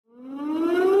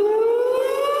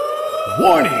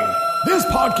Warning! This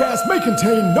podcast may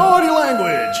contain naughty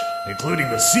language, including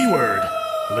the C word.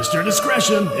 Listener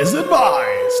discretion is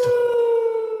advised.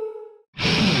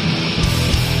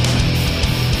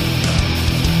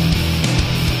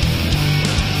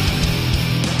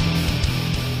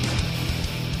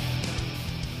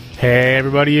 Hey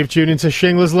everybody, you've tuned into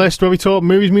Shingler's List, where we talk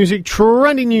movies, music,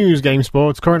 trending news, game,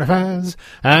 sports, current affairs,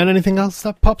 and anything else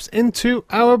that pops into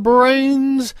our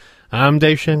brains. I'm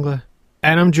Dave Shingler,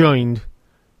 and I'm joined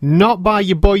not by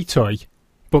your boy toy,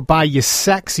 but by your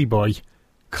sexy boy,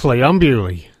 Cleon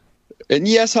Bewley. And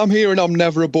yes, I'm here and I'm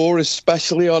never a bore,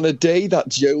 especially on a day that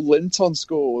Joe Linton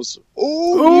scores.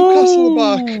 Newcastle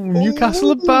are back.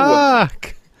 Newcastle are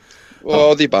back.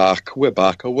 Oh, they're back. We're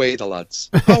back. Away the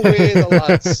lads. Away the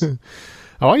lads.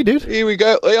 How are you, dude? Here we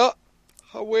go. Yeah.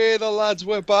 Away the lads.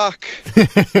 We're back.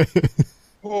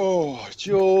 Oh,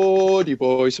 Geordie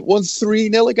boys. Won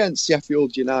 3-0 against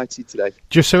Sheffield United today.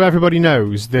 Just so everybody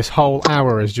knows, this whole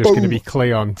hour is just going to be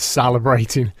Cleon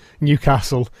celebrating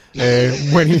Newcastle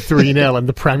winning 3-0 and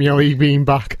the Premier League being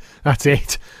back. That's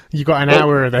it. You got an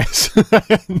hour of this.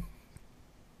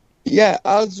 Yeah,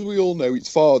 as we all know,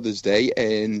 it's Father's Day,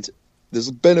 and there's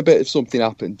been a bit of something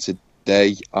happened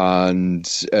today, and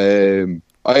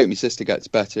I hope my sister gets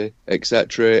better,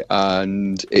 etc.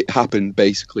 And it happened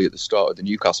basically at the start of the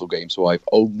Newcastle game, so I've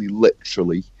only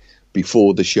literally,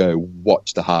 before the show,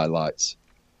 watched the highlights.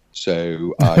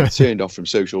 So I turned off from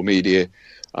social media,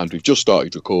 and we've just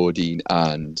started recording,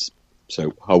 and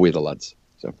so how are the lads?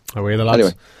 So how are the lads?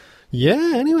 Anyway.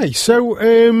 Yeah, anyway, so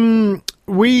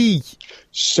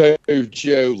So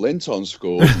Joe Linton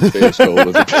scored his first goal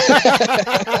of the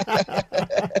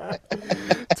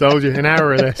Told you, an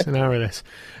hour of this.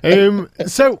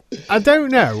 So I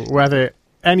don't know whether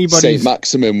anybody. St.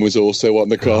 Maximin was also on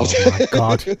the card. Oh my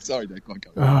God! Sorry, no, go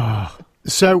on.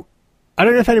 So I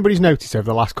don't know if anybody's noticed over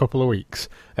the last couple of weeks,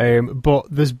 but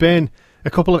there's been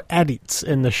a couple of edits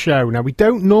in the show. Now, we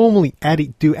don't normally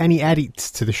do any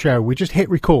edits to the show. We just hit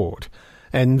record.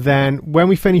 And then when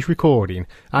we finish recording,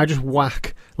 I just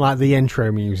whack like the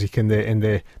intro music and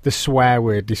the swear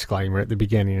word disclaimer at the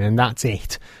beginning, and that's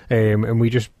it. And we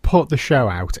just put the show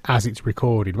out as it's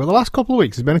recorded. Well, the last couple of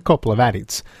weeks there's been a couple of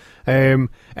edits. And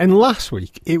last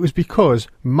week it was because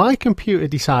my computer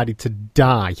decided to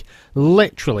die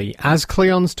literally as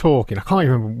Cleon's talking. I can't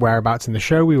remember whereabouts in the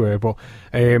show we were, but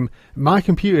my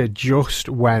computer just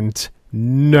went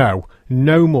no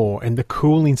more, and the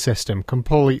cooling system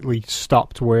completely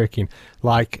stopped working.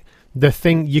 Like the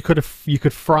thing, you could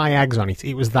fry eggs on it.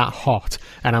 It was that hot,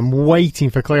 and I'm waiting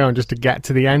for Cleon just to get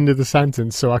to the end of the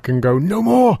sentence so I can go, no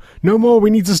more, we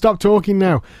need to stop talking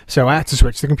now. So I had to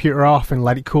switch the computer off and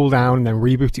let it cool down, and then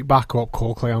reboot it back up,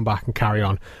 call Cleon back, and carry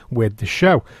on with the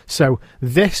show. So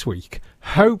this week,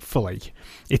 hopefully,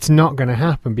 it's not going to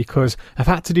happen, because I've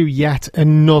had to do yet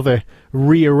another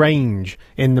rearrange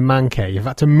in the man cave. I've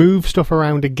had to move stuff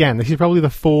around again. This is probably the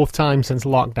fourth time since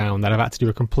lockdown that I've had to do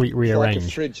a complete rearrange. It's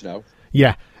like a fridge now.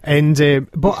 Yeah, and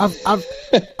but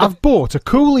I've bought a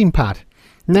cooling pad.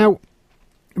 Now,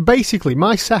 basically,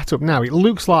 my setup now, it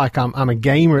looks like I'm a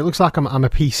gamer. It looks like I'm a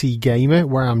PC gamer,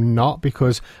 where I'm not,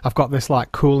 because I've got this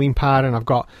like cooling pad, and I've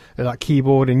got like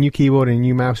keyboard and a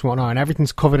new mouse and whatnot, and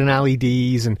everything's covered in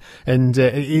LEDs, and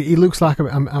it looks like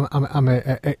I'm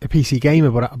a PC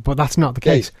gamer, but that's not the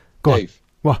case. Go on.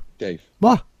 What? Dave.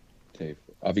 What? Dave,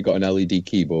 have you got an LED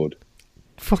keyboard?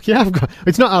 Fuck yeah, I've got.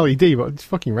 It's not LED, but it's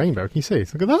fucking rainbow. Can you see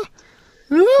it? Look at that.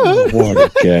 Oh, what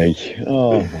a gay.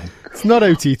 Oh, my God. It's not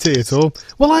OTT at all.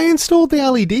 Well, I installed the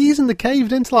LEDs in the cave,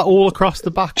 didn't I? Like all across the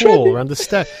back wall, around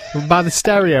by the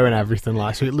stereo and everything,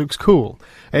 like, so it looks cool.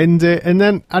 And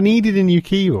then I needed a new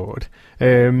keyboard,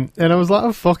 and I was like,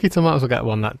 oh fuck it, I might as well get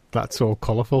one that's all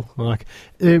colourful. Like,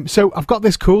 so I've got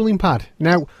this cooling pad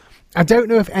now. I don't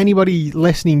know if anybody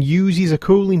listening uses a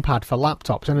cooling pad for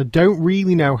laptops, and I don't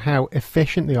really know how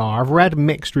efficient they are. I've read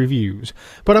mixed reviews,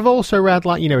 but I've also read,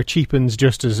 like, a cheap one's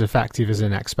just as effective as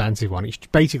an expensive one. It's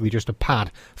basically just a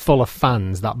pad full of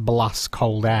fans that blasts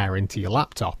cold air into your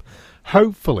laptop,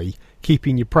 hopefully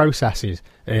keeping your processor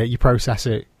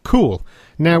cool.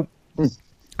 Now,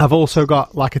 I've also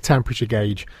got like a temperature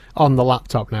gauge on the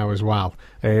laptop now as well,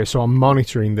 so I'm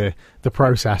monitoring the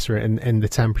processor and the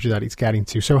temperature that it's getting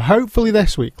to. So hopefully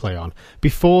this week, Cleon,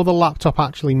 before the laptop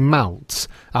actually melts,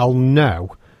 I'll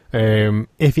know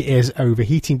if it is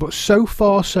overheating. But so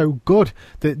far so good.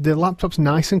 The laptop's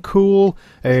nice and cool.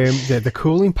 The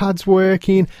cooling pad's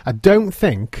working. I don't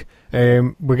think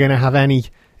we're going to have any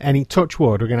any touch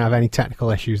wood, we're going to have any technical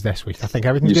issues this week. I think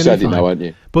everything's You going to be said it fine. now, haven't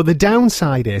you? But the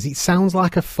downside is it sounds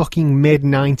like a fucking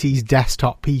mid-90s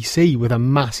desktop PC with a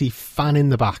massive fan in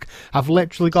the back. I've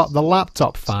literally got the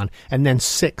laptop fan and then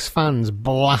 6 fans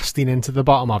blasting into the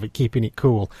bottom of it, keeping it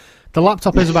cool. The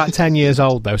laptop is about 10 years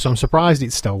old, though, so I'm surprised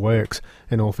it still works,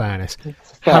 in all fairness.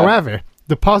 Fair. However,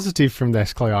 the positive from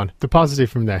this, Cleon, the positive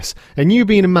from this, and you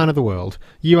being a man of the world,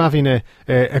 you having a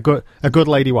good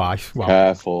lady wife, well,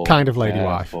 Careful. kind of lady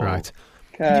Careful. wife, right?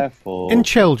 Careful. And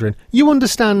children, you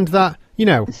understand that, you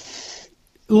know,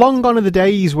 long gone are the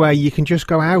days where you can just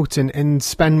go out and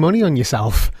spend money on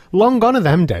yourself. Long gone are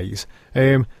them days.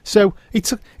 So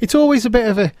it's always a bit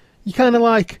of a, you kind of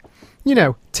like, you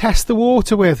know, test the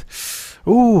water with,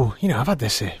 ooh, you know, I've had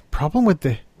this problem with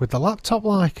the laptop,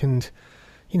 like, and,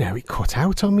 you know, it cut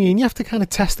out on me, and you have to kind of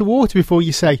test the water before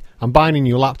you say, I'm buying a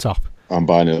new laptop. I'm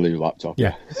buying a new laptop.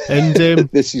 Yeah. And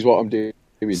this is what I'm doing.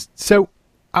 so,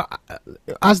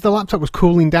 as the laptop was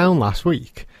cooling down last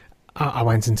week, I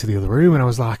went into the other room and I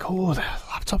was like, oh, the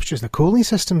laptop's just, the cooling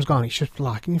system's gone. It's just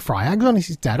like, you fry eggs on it,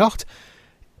 it's dead hot.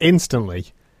 Instantly,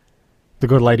 the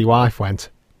good lady wife went,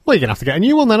 well, you're going to have to get a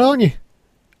new one then, aren't you?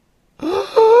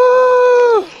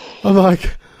 I'm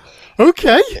like,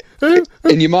 okay.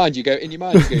 In your mind, you go,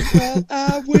 well,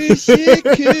 I wish it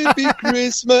could be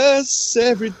Christmas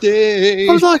every day.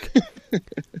 I was like,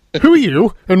 who are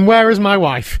you and where is my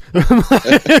wife?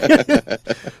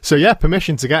 So yeah,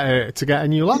 permission to get a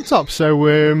new laptop. So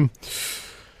when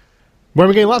are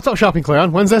we getting laptop shopping,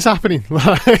 Cleon? When's this happening?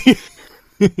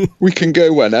 We can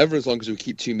go whenever, as long as we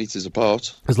keep 2 meters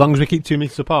apart. As long as we keep 2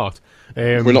 meters apart.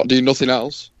 We're not doing nothing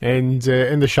else. And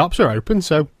the shops are open,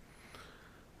 so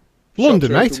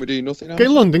London, Shops are mate. open, we're doing nothing else. Get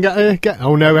London. Get.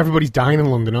 Oh no, everybody's dying in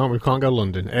London, aren't we? We can't go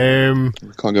London.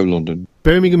 We can't go to London.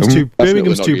 Birmingham's too Definitely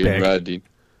not big. going Reading.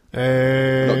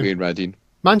 Not going Reading.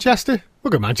 Manchester.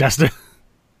 We'll go Manchester.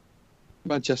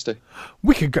 Manchester.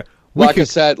 We could go. Like I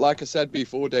said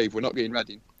before, Dave, we're not getting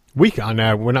Reading. I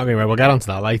know we're not going. We'll get onto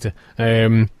that later.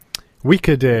 We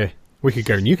could go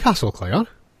Newcastle, Cleon.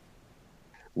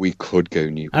 We could go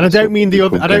Newcastle. And I don't mean the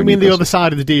other. I don't mean the other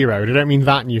side of the D road. I don't mean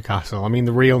that Newcastle. I mean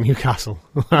the real Newcastle.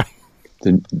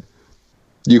 The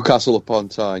Newcastle upon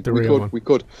Tyne. The real one. We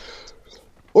could.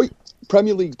 Oi,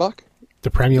 Premier League's back.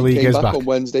 The Premier League Came is back back. on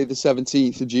Wednesday, the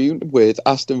 17th of June, with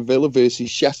Aston Villa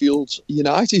versus Sheffield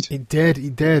United. It did.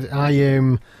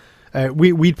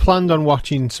 We'd planned on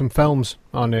watching some films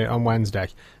on Wednesday,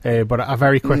 but I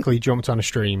very quickly jumped on a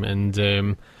stream,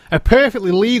 and a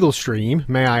perfectly legal stream,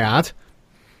 may I add.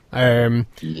 And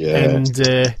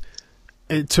to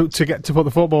put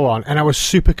the football on, and I was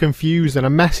super confused, and I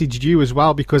messaged you as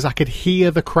well because I could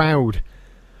hear the crowd,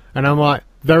 and I'm like,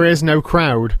 there is no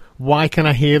crowd. Why can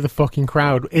I hear the fucking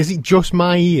crowd? Is it just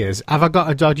my ears? Have I got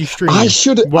a dodgy stream?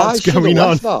 What's going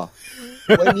on? That.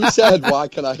 When you said, why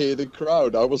can I hear the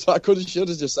crowd? I should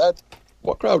have just said,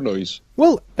 what crowd noise?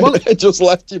 Well, It just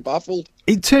left you baffled.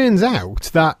 it turns out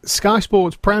that Sky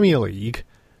Sports Premier League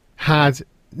had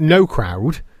no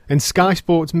crowd, and Sky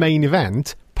Sports main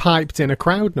event piped in a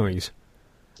crowd noise.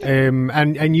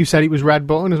 And you said it was red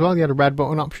button as well. You had a red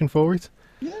button option for it.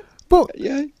 Yeah. But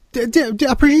Yeah.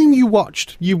 I presume you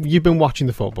watched. You've been watching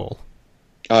the football.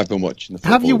 I've been watching the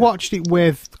football. Have you watched it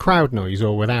with crowd noise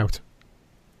or without?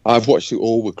 I've watched it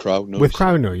all with crowd noise. With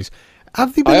crowd noise.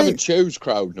 Have they been I haven't chose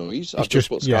crowd noise. I've just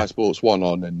put Sky yeah. Sports 1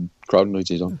 on and crowd noise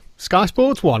is on. Sky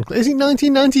Sports 1. Is it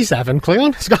 1997,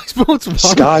 Cleon? Sky Sports 1?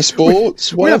 Sky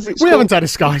Sports? We haven't had a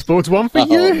Sky Sports 1 for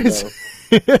years.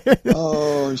 No.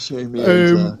 Oh, shame me.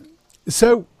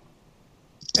 So,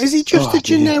 is it just a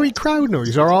generic crowd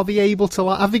noise, or are they able to,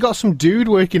 like, have they got some dude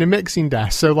working a mixing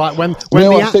desk? So, like, when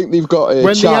I think they've got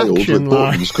a child action, with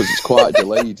buttons because it's quite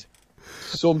delayed.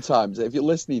 Sometimes, if you're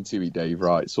listening to it, Dave,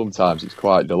 right, sometimes it's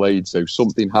quite delayed, so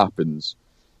something happens,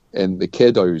 and the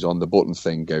kiddo who's on the button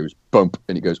thing goes, bump,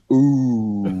 and it goes,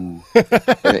 ooh. and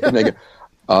they go,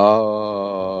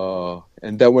 oh.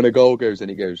 And then when a goal goes, then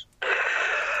he goes,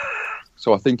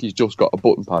 so I think he's just got a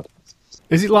button pad.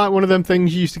 Is it like one of them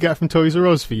things you used to get from Toys R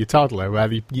Us for your toddler, where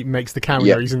he makes the cow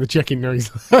noise and the chicken noise?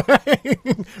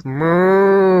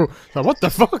 Moo. Like, what the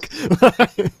fuck?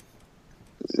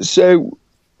 So,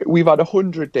 we've had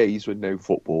 100 days with no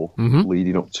football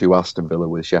leading up to Aston Villa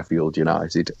with Sheffield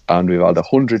United, and we've had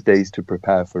 100 days to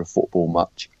prepare for a football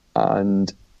match.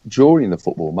 And during the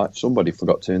football match, somebody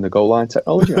forgot to turn the goal line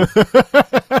technology on.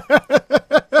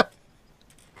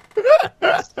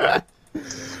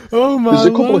 Oh my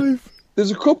life.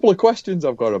 There's a couple of questions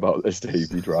I've got about this,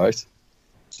 David, right?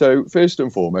 So, first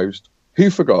and foremost, who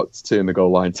forgot to turn the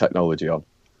goal line technology on?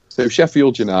 So,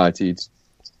 Sheffield United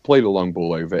played a long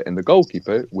ball over it, and the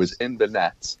goalkeeper was in the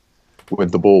net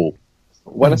with the ball.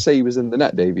 When I say he was in the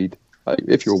net, David,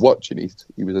 if you were watching it,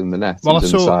 he was in the net. Well, he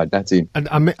was inside netting. And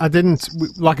I didn't,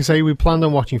 like I say, we planned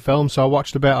on watching films, so I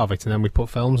watched a bit of it and then we put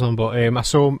films on. But I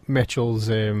saw Mitchell's.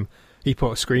 He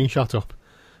put a screenshot up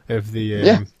of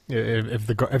the of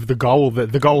the goal,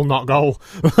 the goal not goal.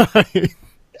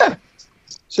 Yeah.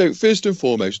 So first and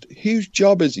foremost, whose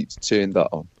job is it to turn that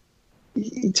on?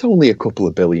 It's only a couple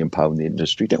of £1 billion in the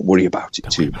industry. Don't worry about it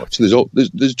too much.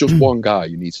 There's just one guy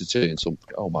who needs to turn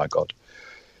something. Oh my God.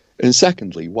 And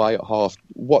secondly, why at half?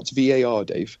 What's VAR,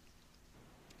 Dave?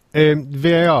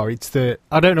 VAR. It's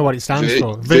I don't know what it stands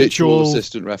for. Virtual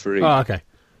assistant referee. Oh, okay.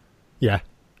 Yeah.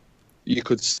 You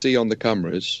could see on the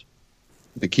cameras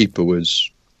the keeper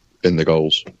was in the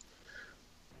goals.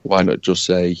 Why not just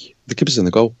say the keeper's in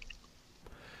the goal?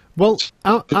 Well,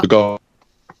 the goal.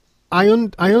 I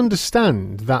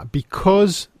understand that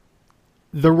because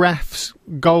the ref's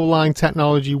goal line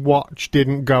technology watch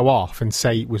didn't go off and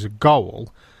say it was a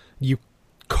goal, you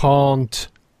can't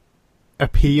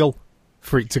appeal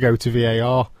for it to go to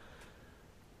VAR.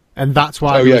 And that's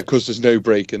why... Oh, yeah, because there's no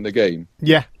break in the game.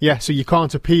 Yeah, so you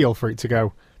can't appeal for it to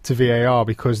go to VAR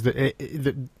because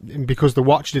because the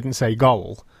watch didn't say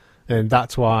goal, and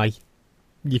that's why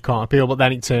you can't appeal. But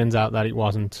then it turns out that it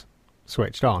wasn't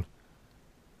switched on.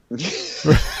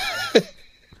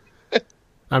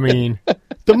 I mean,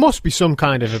 there must be some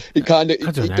kind of... It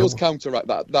does counteract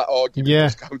that argument. Yeah.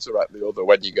 It does counteract the other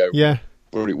when you go, yeah,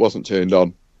 but it wasn't turned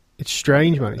on. It's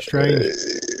strange, man. It's strange.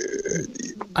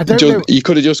 I don't know. You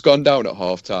could have just gone down at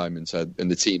half time and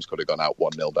the teams could have gone out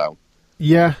 1-0 down.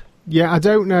 Yeah, I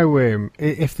don't know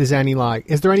if there's any,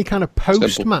 is there any kind of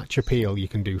post-match appeal you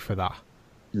can do for that?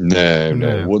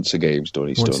 No. Once the game's done,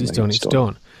 it's done. It's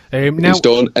done. It's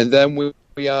done. And then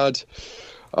we had,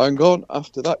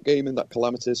 after that game in that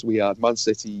calamitous, we had Man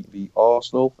City v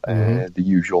Arsenal. The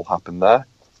usual happened there.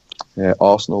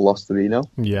 Arsenal lost 3-0.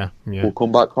 Yeah. We'll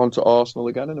come back on to Arsenal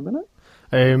again in a minute.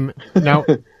 Now,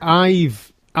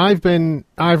 I've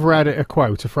read a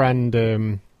quote. A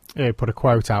friend put a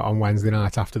quote out on Wednesday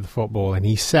night after the football, and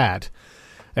he said,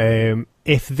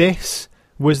 if this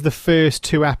was the first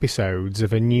 2 episodes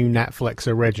of a new Netflix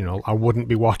original, I wouldn't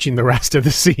be watching the rest of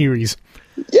the series.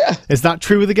 Yeah. Is that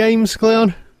true of the games,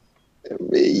 Cleon?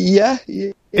 Yeah.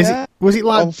 Was it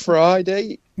like on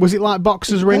Friday? Was it like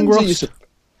Boxer's Ring Rust?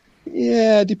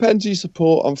 Yeah, depends who you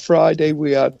support. On Friday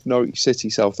we had Norwich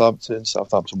City, Southampton.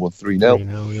 Southampton won 3-0.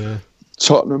 3-0, yeah.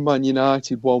 Tottenham, Man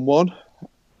United 1-1.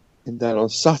 And then on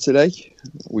Saturday,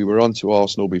 we were on to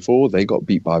Arsenal before. They got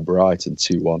beat by Brighton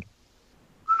 2-1.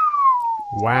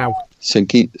 Wow.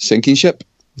 Sinking ship.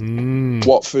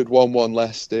 Watford 1-1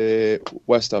 Leicester.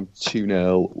 West Ham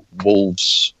 2-0.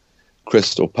 Wolves,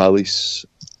 Crystal Palace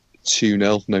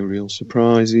 2-0. No real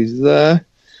surprises there.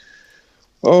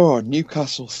 Oh,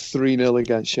 Newcastle 3-0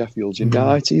 against Sheffield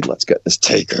United. Let's get this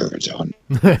takeover done.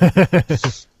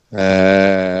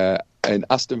 And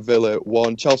Aston Villa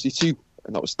 1, Chelsea 2.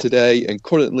 And that was today. And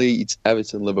currently it's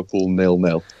Everton-Liverpool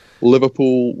 0-0.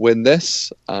 Liverpool win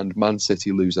this, and Man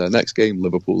City lose their next game.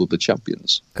 Liverpool are the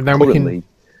champions. And then currently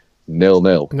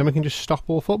 0-0. And then we can just stop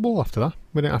all football after that.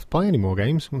 We don't have to play any more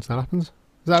games once that happens.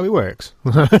 Is that how it works?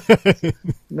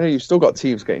 No, you've still got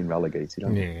teams getting relegated.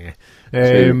 Yeah.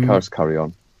 So carry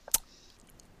on.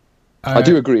 I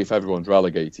do agree if everyone's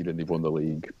relegated and they've won the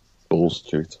league. Balls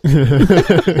to it.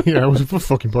 Yeah, it was a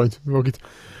fucking point.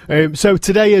 So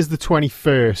today is the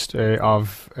 21st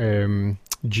of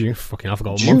June. Fucking, I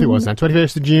forgot what month it was then.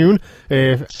 21st of June.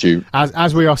 June.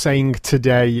 As we are saying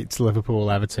today, it's Liverpool,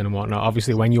 Everton, and whatnot.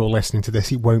 Obviously, when you're listening to this,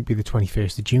 it won't be the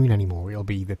 21st of June anymore. It'll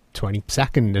be the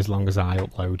 22nd, as long as I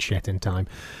upload shit in time.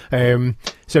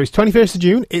 So it's 21st of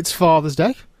June. It's Father's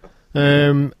Day.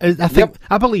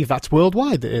 I believe that's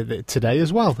worldwide today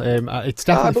as well. It's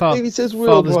definitely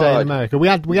Father's Day in America. We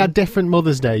had different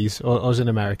Mother's Days us in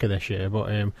America this year,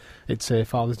 but it's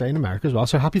Father's Day in America as well.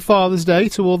 So happy Father's Day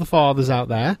to all the fathers out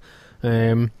there.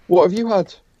 What have you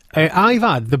had? I've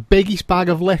had the biggest bag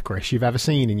of licorice you've ever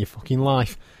seen in your fucking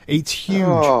life. It's huge.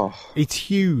 Oh. It's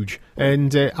huge,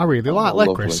 and I really like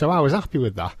licorice, lovely. So I was happy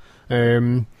with that.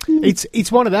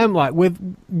 It's one of them, like with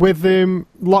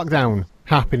lockdown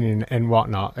happening and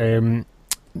whatnot.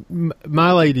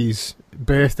 My lady's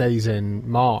birthday's in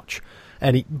March,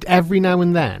 and every now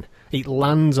and then it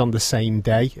lands on the same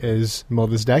day as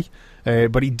Mother's Day,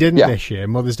 but it didn't this year.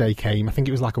 Mother's Day came, I think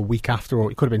it was like a week after,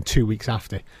 or it could have been 2 weeks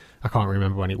after. I can't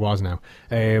remember when it was now.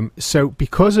 So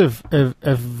because of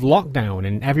lockdown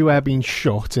and everywhere being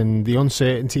shut and the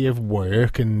uncertainty of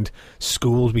work and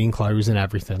schools being closed and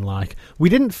everything, like, we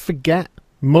didn't forget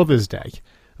Mother's Day,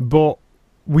 but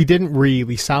we didn't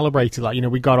really celebrate it. Like,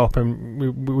 we got up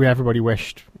and we everybody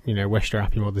wished her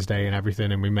happy Mother's Day and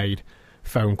everything, and we made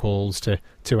phone calls to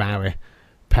our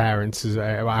parents,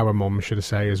 our mum, should I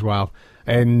say, as well.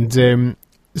 And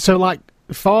so, like,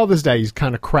 Father's Day's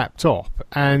kind of crept up,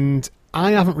 and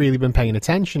I haven't really been paying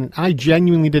attention. I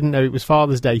genuinely didn't know it was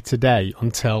Father's Day today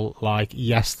until, like,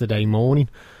 yesterday morning.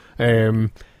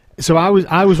 So I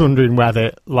was wondering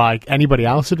whether, like, anybody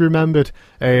else had remembered.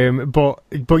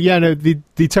 But yeah, no,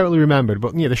 they totally remembered.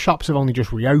 But the shops have only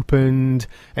just reopened,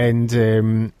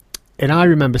 and I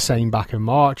remember saying back in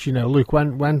March, look,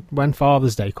 when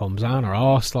Father's Day comes, I'm our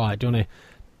arse, like,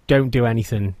 don't do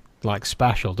anything like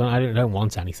special. I don't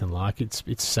want anything like it's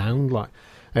sound like.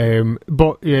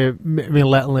 But my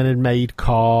little one had made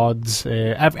cards.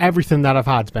 Everything that I've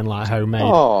had's been like homemade,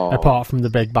 apart from the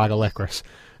big bag of licorice.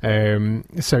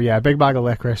 So yeah, a big bag of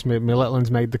licorice. My little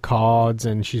one's made the cards,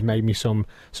 and she's made me some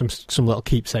little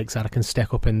keepsakes that I can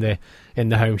stick up in the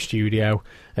home studio.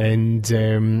 And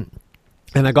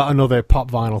I got another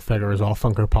pop vinyl figure as well,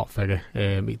 Funko Pop figure.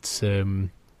 It's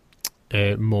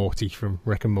Morty from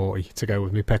Rick and Morty to go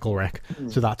with me Pickle Rick.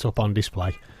 So that's up on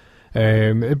display.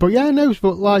 But yeah, no,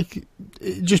 but like,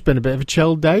 it's just been a bit of a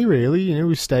chilled day, really.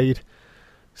 We stayed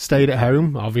at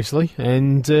home, obviously,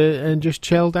 and just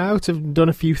chilled out. I've done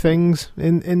a few things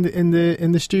in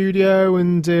the studio,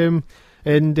 and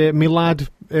my lad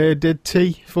did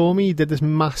tea for me. He did this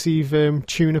massive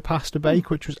tuna pasta bake,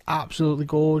 which was absolutely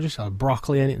gorgeous. I had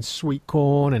broccoli in it, and sweet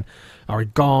corn, and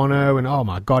oregano, and oh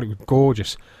my god, it was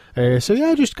gorgeous. So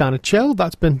yeah, just kind of chilled.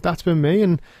 That's been me,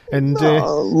 and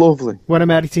lovely. When I'm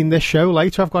editing this show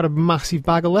later, I've got a massive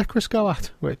bag of licorice go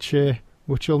at, which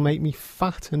will make me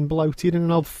fat and bloated, and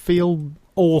I'll feel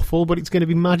awful, but it's going to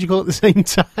be magical at the same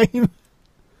time.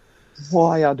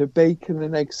 I had a bacon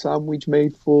and egg sandwich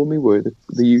made for me with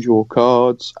the usual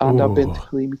cards, and I've been to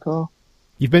clean my car.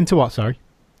 You've been to what? Sorry,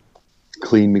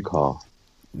 clean my car.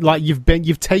 Like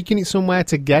you've taken it somewhere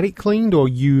to get it cleaned, or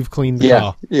you've cleaned the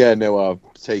car? Yeah, no, I've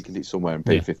taken it somewhere and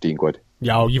paid 15 quid.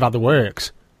 Yeah, oh, you've had the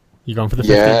works. You're going for the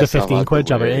 15 quid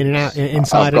job, in and out,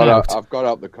 inside and out. I've got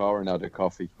out the car and had a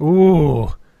coffee.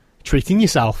 Ooh, treating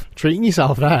yourself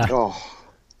there. Oh,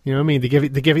 you know what I mean? They give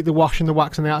it the wash and the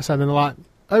wax on the outside, and they're like,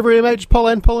 over here, mate, just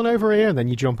pulling over here, and then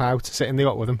you jump out, sit in the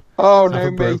up with them. Oh no,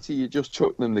 matey, you just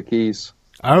chuck them the keys.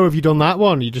 Oh, have you done that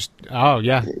one? You do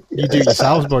it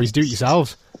yourselves, boys. Do it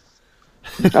yourselves.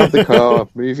 Have the car,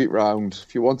 move it round.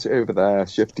 If you want it over there,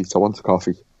 shift it. I want a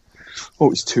coffee.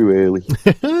 Oh, it's too early.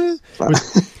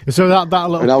 So that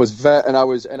little... and I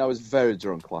was very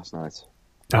drunk last night.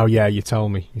 Oh yeah, you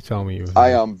told me.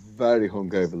 I am very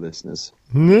hungover, listeners.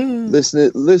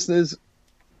 Listeners,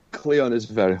 Cleon is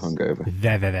very hungover.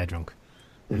 They're drunk.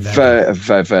 Very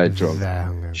drunk.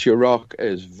 Very Ciroc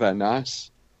is very nice.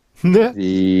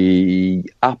 The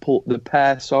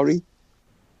pear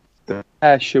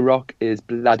Ciroc is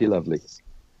bloody lovely.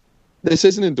 This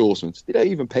is an endorsement. They don't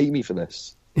even pay me for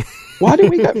this. Why don't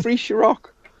we get free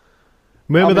Ciroc?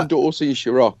 Remember I'm endorsing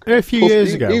Ciroc. A few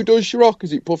years ago. Who does Ciroc?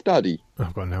 Is it Puff Daddy?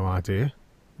 I've got no idea.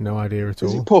 No idea at all.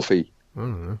 Is it Puffy? I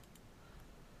don't know.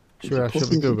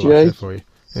 Should we Google that for you?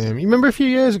 You remember a few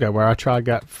years ago where I tried to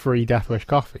get free Death Wish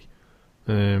coffee?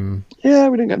 Yeah,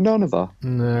 we didn't get none of that.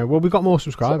 No, well, we've got more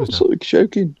subscribers now. Sort of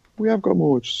joking. We have got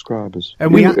more subscribers.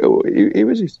 And who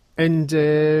is it? And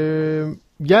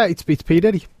yeah, it's P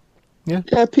Diddy. Yeah,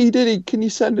 P Diddy. Can you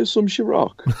send us some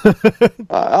Ciroc?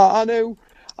 I know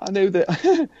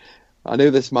that. I know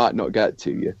this might not get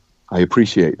to you. I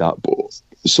appreciate that, but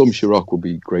some Ciroc would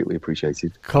be greatly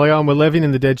appreciated. Cleon, we're living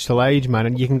in the digital age, man,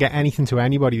 and you can get anything to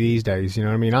anybody these days. You know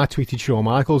what I mean? I tweeted Shawn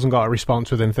Michaels and got a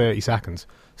response within 30 seconds.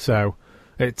 So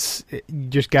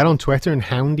just get on Twitter and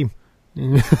hound him.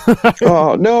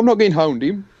 Oh no, I'm not going to hound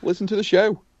him. Listen to the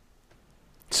show.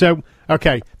 So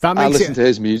okay, that makes listen to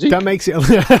his music. That makes it.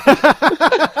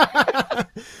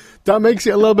 That makes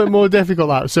it a little bit more difficult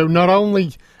now. So not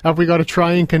only have we got to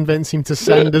try and convince him to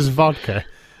send us vodka,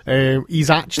 he's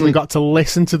actually got to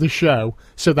listen to the show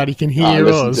so that he can hear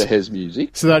us. Listen to his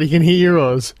music. So that he can hear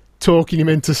us talking him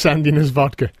into sending us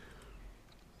vodka.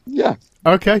 Yeah.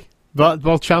 Okay.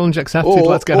 Well, challenge accepted.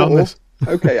 Let's get on this.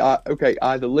 Okay.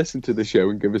 Either listen to the show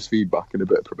and give us feedback and a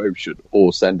bit of promotion,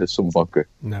 or send us some vodka.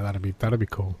 No, that'd be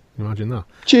cool. Imagine that.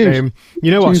 Cheers.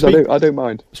 You know what? I don't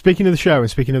mind. Speaking of the show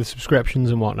and speaking of the subscriptions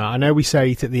and whatnot, I know we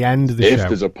say it at the end of the show. If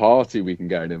there's a party we can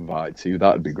get an invite to,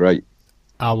 that'd be great.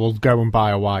 I will go and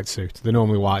buy a white suit. They're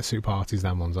normally white suit parties,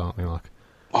 them ones, aren't they? Like,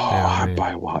 I'd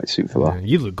buy a white suit for that.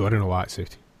 You look good in a white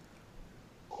suit.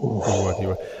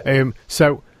 You would.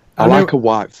 So I like a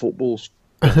white football.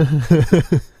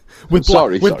 with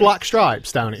black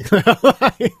stripes down it.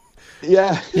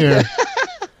 Yeah.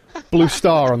 blue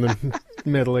star on the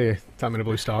middle here. It's been a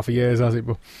blue star for years, has it?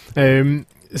 But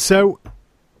so.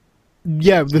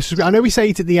 Yeah, I know we say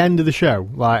it at the end of the show,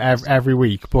 like every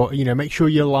week, but make sure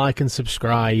you like and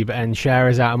subscribe and share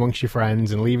us out amongst your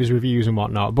friends and leave us reviews and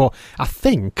whatnot. But I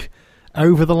think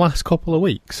over the last couple of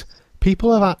weeks,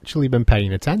 people have actually been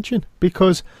paying attention,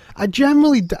 because I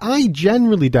generally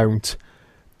don't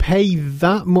pay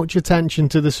that much attention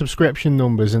to the subscription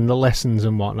numbers and the listens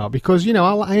and whatnot, because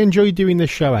I enjoy doing this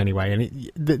show anyway,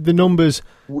 and the numbers.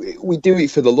 We do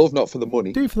it for the love, not for the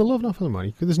money. Do it for the love, not for the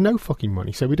money, because there's no fucking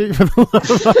money, so we do it for the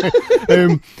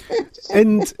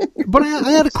love. But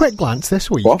I had a quick glance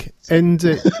this week, what? and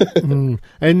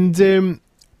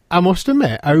I must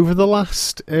admit, over the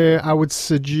last, I would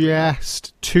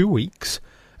suggest 2 weeks,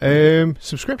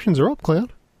 subscriptions are up,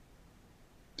 Cleon.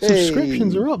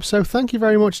 Subscriptions are up, so thank you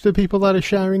very much to the people that are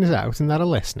sharing us out and that are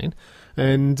listening,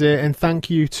 and thank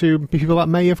you to people that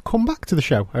may have come back to the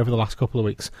show over the last couple of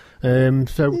weeks.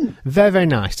 So very, very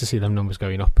nice to see them numbers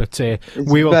going up. But very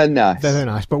nice. Very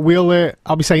nice. But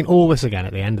I'll be saying all this again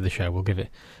at the end of the show. We'll give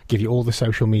you all the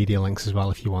social media links as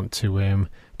well if you want to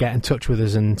get in touch with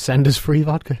us and send us free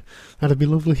vodka. That'd be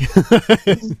lovely.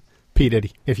 P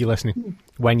Diddy, if you're listening,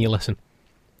 when you listen,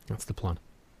 that's the plan.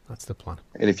 That's the plan.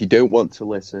 And if you don't want to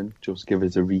listen, just give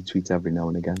us a retweet every now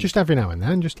and again. Just every now and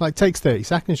then. Just takes 30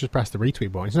 seconds. Just press the retweet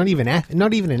button. It's not even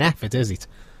an effort, is it,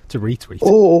 to retweet?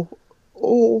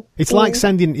 It's like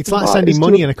sending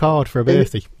money in a card for a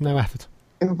birthday. No effort.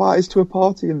 Invite us to a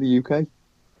party in the UK.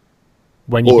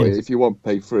 If you want to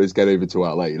pay for us, get over to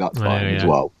LA. That's fine as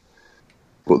well.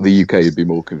 But the UK would be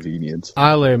more convenient.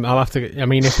 I'll have to. I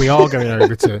mean, if we are going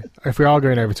over to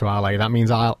LA, that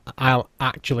means I'll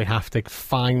actually have to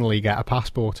finally get a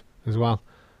passport as well.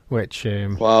 Which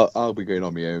well, I'll be going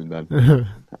on my own then.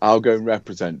 I'll go and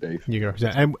represent Dave. You go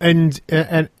represent, and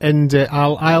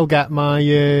I'll get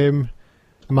my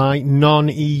my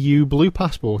non-EU blue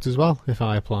passport as well if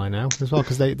I apply now as well,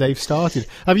 because they've started.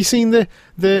 Have you seen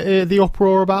the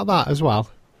uproar about that as well?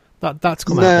 That's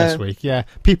come out this week. Yeah,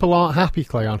 people aren't happy,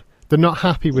 Cleon. They're not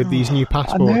happy with these new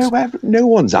passports. No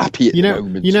one's happy at the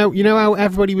moment. You know how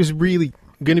everybody was really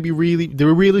going to be they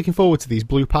were really looking forward to these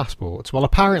blue passports. Well,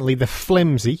 apparently they're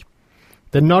flimsy.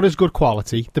 They're not as good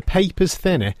quality. The paper's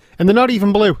thinner, and they're not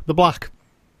even blue. They're black.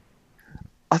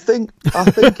 I think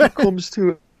it comes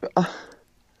to.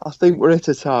 I think we're at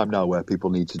a time now where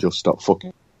people need to just stop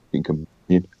fucking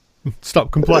complaining. Stop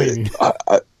complaining.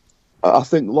 I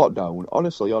think lockdown,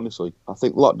 honestly, I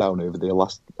think lockdown over the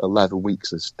last 11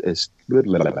 weeks has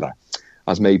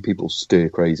made people stir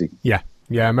crazy. Yeah,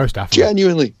 most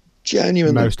definitely.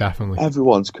 Genuinely. Most definitely.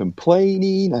 Everyone's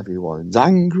complaining, everyone's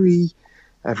angry,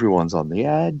 everyone's on the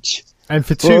edge. And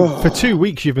for 2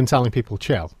 weeks you've been telling people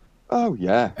chill. Oh,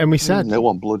 yeah. And we said... No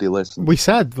one bloody listens. We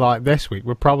said, this week,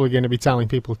 we're probably going to be telling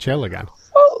people chill again.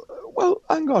 Well,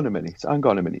 hang on a minute.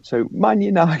 So, Man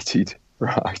United,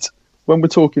 right... When we're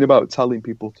talking about telling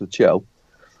people to chill,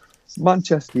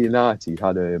 Manchester United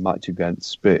had a match against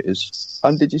Spurs,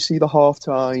 and did you see the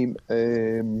half-time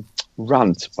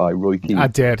rant by Roy Keane? I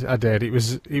did. It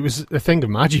was a thing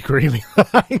of magic, really.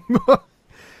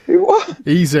 What?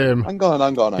 He's hang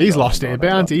on. He's lost it a bit,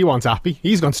 hasn't he? He wants happy.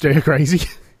 He's gone stir crazy.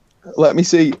 Let me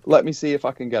see if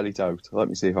I can get it out.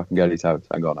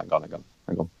 Hang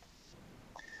on.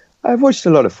 I've watched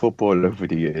a lot of football over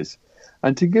the years.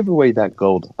 And to give away that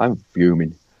goal, I'm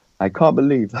fuming. I can't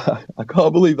believe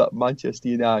that Manchester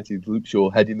United, Luke Shaw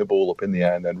heading the ball up in the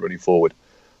air and then running forward.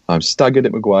 I'm staggered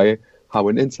at Maguire, how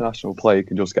an international player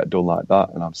can just get done like that,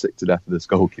 and I'm sick to death of this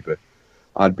goalkeeper.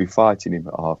 I'd be fighting him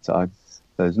at half time.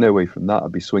 There's no way from that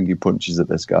I'd be swinging punches at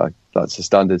this guy. That's a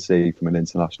standard save from an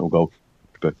international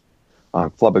goalkeeper. I'm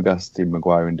flabbergasted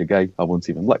Maguire and De Gea. I wouldn't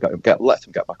even let him get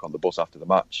back on the bus after the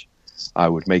match. I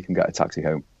would make him get a taxi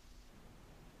home.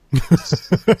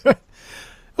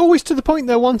 Always to the point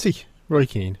though, wasn't he, Roy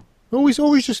Keane? Always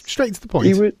just straight to the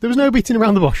point. There was no beating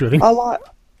around the bush with him. I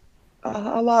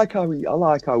like how he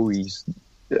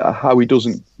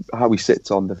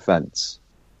sits on the fence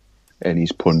in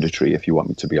his punditry. If you want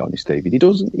me to be honest, David, he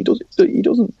doesn't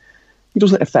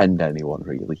offend anyone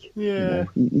really. Yeah,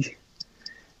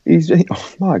 he's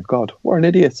oh my God, what an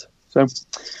idiot. So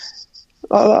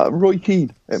Roy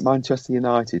Keane at Manchester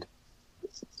United.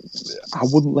 I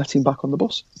wouldn't let him back on the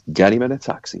bus. Get him in a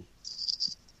taxi.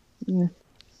 Yeah.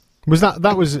 Was that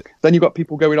was? Then you got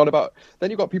people going on about. A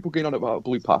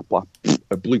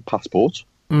blue passport.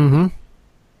 Mm-hmm.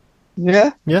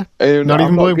 Yeah. Yeah. I'm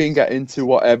not going to get into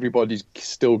what everybody's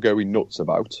still going nuts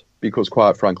about, because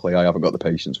quite frankly, I haven't got the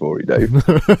patience for it, Dave.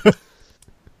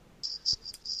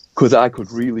 Because I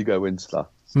could really go into that.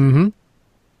 Mm-hmm.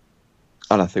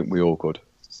 And I think we all could.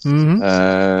 But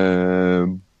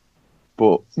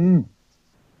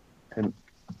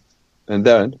and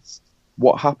then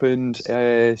what happened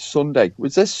Sunday?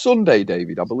 Was this Sunday,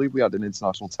 David? I believe we had an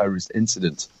international terrorist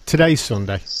incident. Today's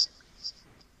Sunday.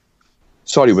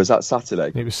 Sorry, was that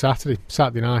Saturday? It was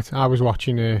Saturday night. I was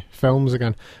watching films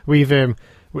again. We've I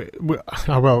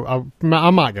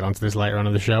might get onto this later on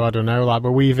in the show. I don't know,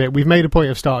 but we've made a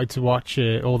point of starting to watch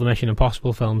all the Mission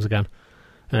Impossible films again,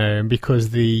 because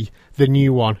the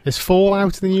new one is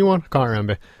Fallout. The new one, I can't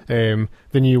remember. The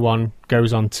new one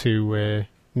goes on to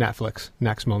Netflix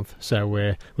next month, so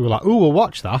we were like, "Ooh, we'll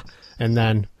watch that," and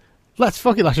then let's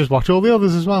just watch all the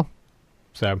others as well.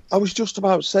 So I was just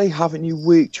about to say, haven't you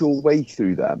worked your way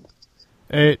through them?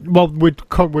 Well, we're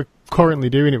currently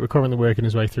doing it. We're currently working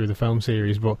his way through the film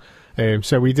series, but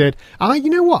so we did. You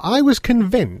know what? I was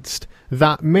convinced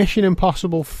that Mission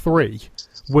Impossible 3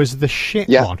 was the shit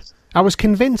one. I was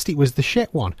convinced it was the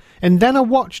shit one, and then I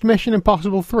watched Mission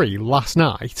Impossible 3 last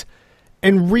night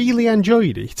and really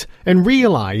enjoyed it, and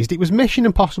realised it was Mission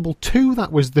Impossible 2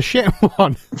 that was the shit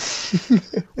one.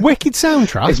 Wicked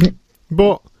soundtrack,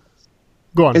 but.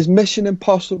 Go on. Is Mission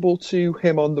Impossible 2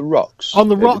 him on the rocks? On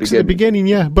the rocks at the beginning,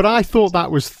 yeah. But I thought that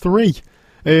was 3.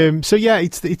 So yeah,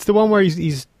 it's the one where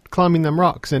he's climbing them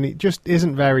rocks, and it just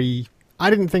isn't very. I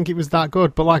didn't think it was that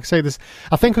good. But like I say,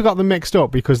 I think I got them mixed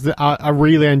up because I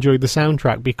really enjoyed the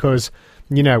soundtrack because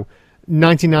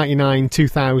 1999,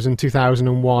 2000,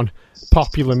 2001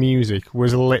 popular music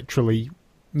was literally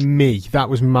me. That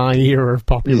was my era of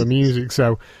popular music.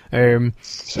 So but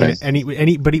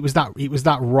it was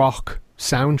that rock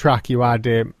soundtrack. You had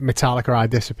Metallica, I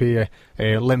Disappear,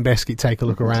 Limp Bizkit, Take a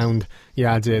Look Around. You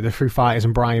had the Foo Fighters,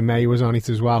 and Brian May was on it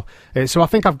as well. So I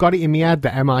think I've got it in my head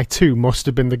that MI2 must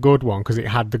have been the good one because it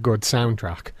had the good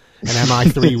soundtrack, and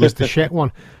MI3 was the shit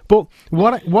one. But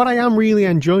what I am really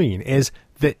enjoying is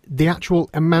the actual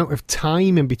amount of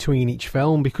time in between each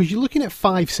film, because you're looking at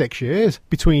 5-6 years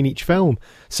between each film.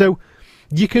 So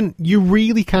you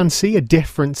really can see a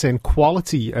difference in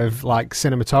quality of like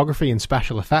cinematography and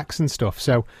special effects and stuff.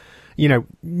 So,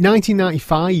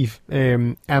 1995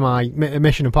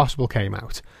 Mission Impossible came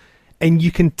out, and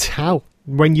you can tell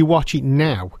when you watch it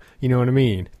now, you know what I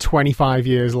mean? 25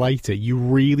 years later, you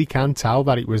really can tell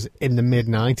that it was in the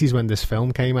mid-90s when this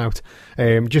film came out.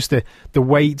 Just the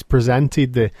way it's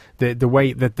presented, the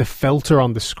way that the filter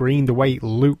on the screen, the way it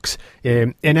looks.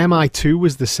 And MI2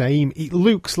 was the same. It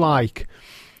looks like,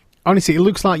 honestly, it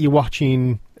looks like you're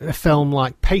watching a film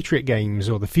like Patriot Games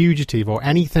or The Fugitive or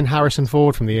anything Harrison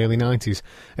Ford from the early 90s.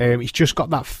 It's just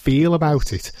got that feel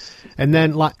about it. And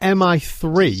then like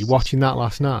MI3, watching that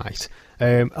last night,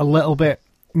 a little bit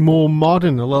more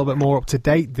modern, a little bit more up to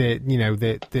date. The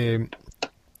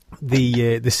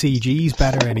CG's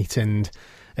better in it, and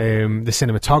the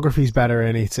cinematography's better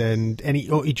in it, and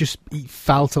it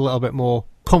felt a little bit more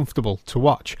comfortable to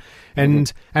watch.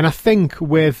 And I think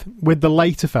with the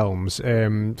later films,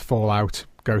 Fallout,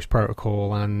 Ghost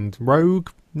Protocol, and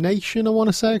Rogue Nation, I want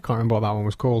to say, I can't remember what that one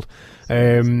was called.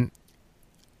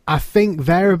 I think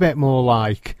they're a bit more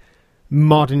like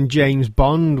modern James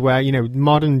Bond, where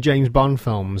modern James Bond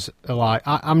films are like.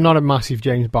 I'm not a massive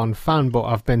James Bond fan, but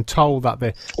I've been told that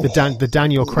the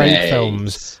Daniel Craig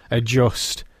films are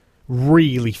just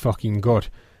really fucking good.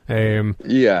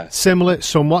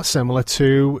 Somewhat similar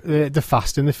to the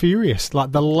Fast and the Furious,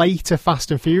 like the later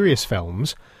Fast and Furious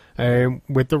films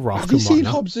with The Rock. Have you seen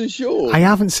Hobbs and Shaw? I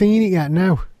haven't seen it yet.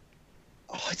 No.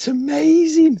 Oh, it's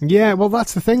amazing. Yeah, well,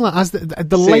 that's the thing. Like, as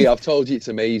I've told you it's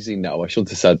amazing now. I shouldn't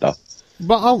have said that.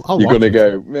 But I'll You're going to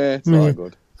go, it's not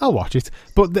good. I'll watch it.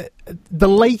 But the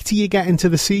later you get into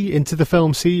the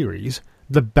film series,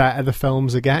 the better the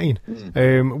films are getting.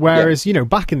 Whereas,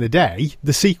 back in the day,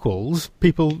 the sequels,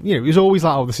 people, it was always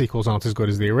like, the sequels aren't as good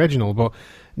as the original. But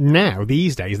now,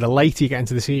 these days, the later you get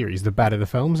into the series, the better the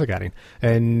films are getting.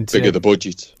 And bigger the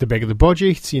budget. The bigger the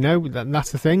budget,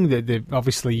 that's the thing.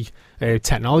 Obviously,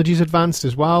 technology's advanced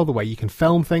as well, the way you can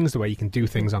film things, the way you can do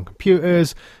things on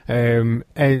computers. And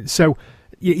so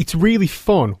it's really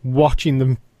fun watching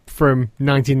them from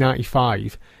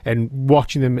 1995 and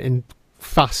watching them in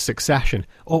fast succession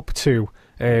up to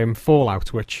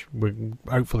Fallout, which we're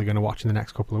hopefully going to watch in the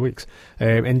next couple of weeks,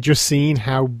 and just seeing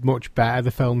how much better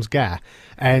the films get,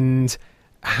 and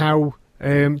how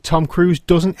Tom Cruise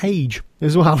doesn't age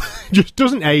as well. Just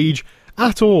doesn't age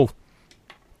at all.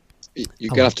 You're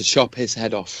going to have to chop his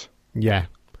head off. Yeah.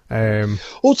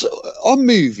 Also, on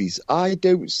movies, I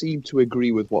don't seem to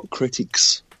agree with what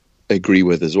critics agree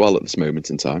with as well at this moment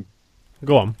in time.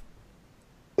 Go on.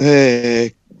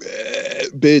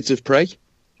 Birds of Prey.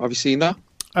 Have you seen that?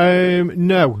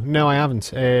 No, I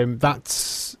haven't.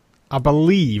 I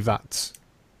believe that's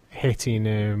hitting.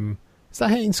 Is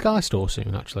that hitting Sky Store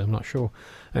soon? Actually, I'm not sure.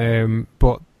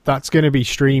 But that's going to be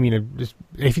streaming.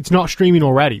 If it's not streaming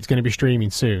already, it's going to be streaming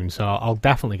soon. So I'll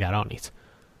definitely get on it.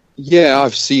 Yeah,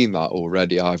 I've seen that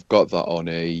already. I've got that on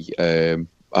a.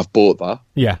 I've bought that.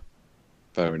 Yeah.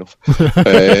 Fair enough.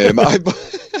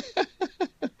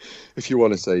 If you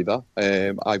want to say that,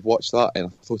 I watched that and I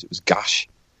thought it was gash.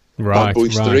 Right. Bad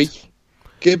Boys right. 3.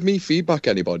 Give me feedback,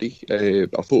 anybody. I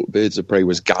thought Birds of Prey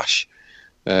was gash.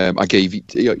 I gave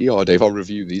it. Yeah, Dave. I'll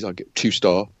review these. I'll get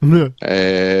 2-star.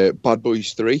 Bad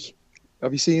Boys 3.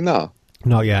 Have you seen that?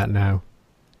 Not yet. No.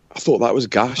 I thought that was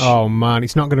gash. Oh man,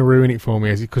 it's not going to ruin it for me,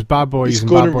 is it? Because Bad Boys It's and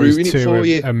gonna Bad Boys ruin it 2 for are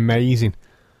you. amazing.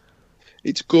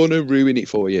 It's gonna ruin it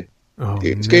for you. Oh,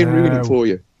 It's going to ruin it for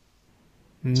you.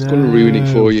 It's going to ruin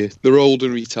it for you. They're old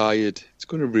and retired. It's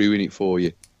going to ruin it for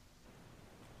you.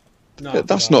 No,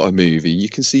 That's not a movie. You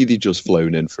can see they've just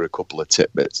flown in for a couple of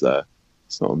tidbits there.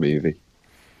 It's not a movie.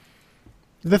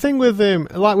 The thing with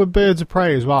like with Birds of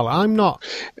Prey as well, I'm not.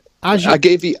 As you, I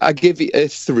gave it a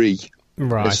 3,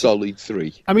 right. a solid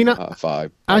 3. I mean, out of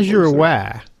 5. as you're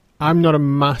aware, I'm not a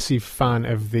massive fan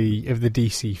of the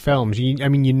DC films. I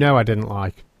mean, you know, I didn't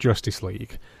like Justice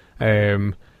League.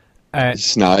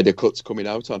 Snyder Cut's coming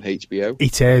out on HBO.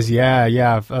 It is, yeah.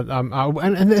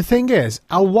 And the thing is,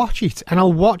 I'll watch it, and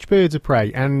I'll watch Birds of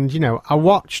Prey, and I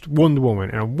watched Wonder Woman,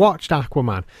 and I watched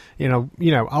Aquaman.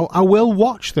 I will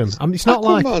watch them. It's not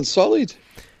Aquaman's solid.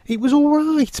 It was all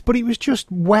right, but it was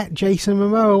just wet Jason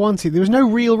Momoa, wasn't it? There was no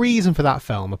real reason for that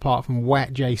film apart from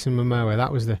wet Jason Momoa.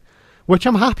 That was which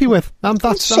I'm happy with. That's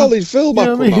a solid film. You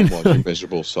know what I mean? Was you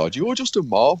miserable sod. You're just a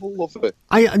Marvel lover.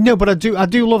 No, but I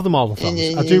do love the Marvel films.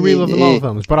 I do really love the Marvel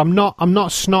films, but I'm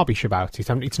not snobbish about it.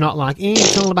 It's not like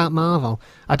it's all about Marvel.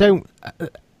 I don't.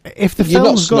 If the You're not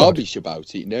film's good, snobbish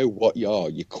about it. You know what you are.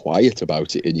 You're quiet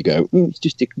about it, and you go, "It's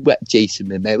just a wet Jason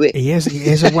Momoa." He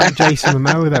is a wet Jason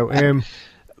Momoa though.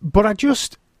 But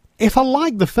if I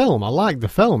like the film, I like the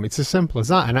film. It's as simple as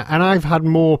that. And I've had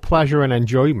more pleasure and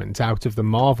enjoyment out of the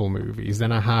Marvel movies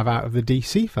than I have out of the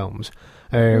DC films.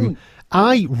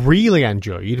 I really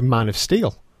enjoyed Man of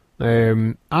Steel.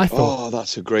 I thought,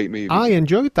 that's a great movie. I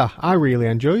enjoyed that. I really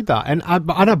enjoyed that. And I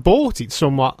bought it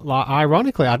somewhat, like,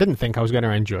 ironically. I didn't think I was going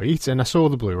to enjoy it. And I saw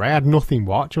the Blu-ray. I had nothing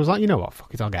watch. I was like, you know what?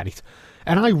 Fuck it, I'll get it.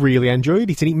 And I really enjoyed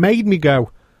it. And it made me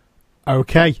go,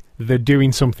 okay, they're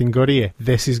doing something good here.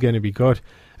 This is going to be good.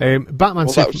 Batman.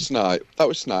 That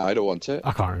was Snyder, wasn't it?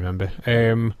 I can't remember.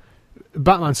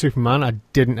 Batman Superman, I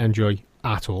didn't enjoy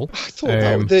at all. I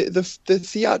thought the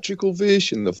theatrical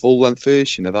version, the full length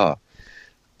version of that.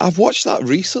 I've watched that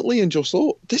recently and just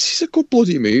thought this is a good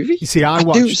bloody movie. You see, I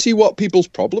don't see what people's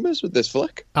problem is with this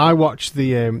flick. I watched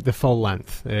the full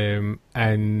length,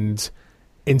 and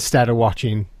instead of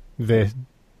watching the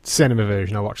cinema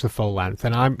version, I watched the full length,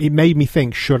 and it made me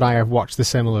think: should I have watched the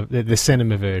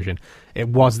cinema version? It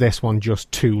was this one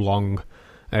just too long,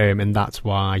 and that's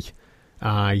why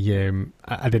I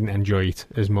didn't enjoy it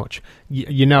as much.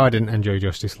 I didn't enjoy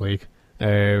Justice League.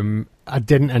 I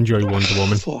didn't enjoy Wonder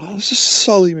Woman. I thought that was a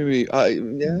solid movie.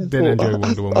 Didn't enjoy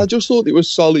Wonder Woman. I just thought they were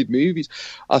solid movies.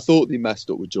 I thought they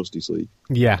messed up with Justice League.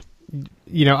 Yeah.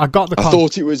 I got the. I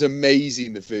thought it was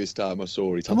amazing the first time I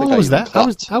saw it. I was there.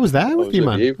 I was there with you,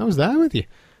 man. I was there with you.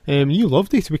 You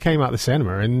loved it. We came out of the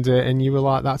cinema, and you were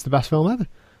like, "That's the best film ever."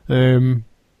 And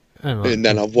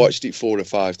then I've watched it 4 or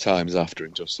 5 times after,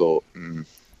 and just thought.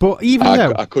 But even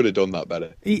though I could have done that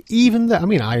better. Even though,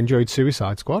 I enjoyed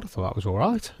Suicide Squad. I thought that was all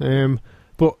right.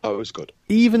 But it was good.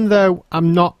 Even though I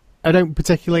don't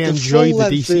particularly enjoy the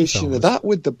DC version films. Of that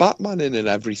with the Batman in and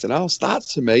everything else.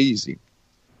 That's amazing.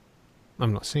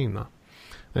 I'm not seeing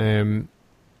that.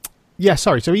 Yeah,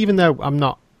 sorry. So even though I'm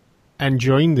not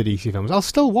enjoying the DC films, I'll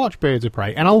still watch Birds of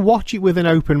Prey, and I'll watch it with an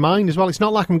open mind as well. It's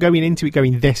not like I'm going into it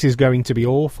going, "This is going to be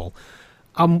awful."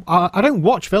 I don't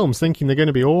watch films thinking they're going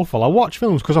to be awful. I watch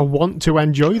films because I want to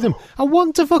enjoy them. I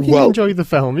want to fucking enjoy the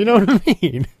film. You know what I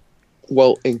mean?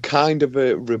 Well, in kind of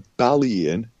a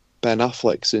rebellion, Ben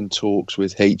Affleck's in talks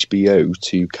with HBO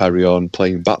to carry on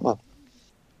playing Batman.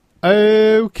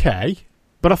 Okay.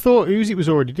 But I thought Uzi was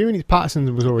already doing it.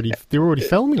 Patterson was already... They're already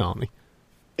filming, aren't they?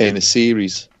 In a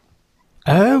series.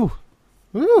 Oh.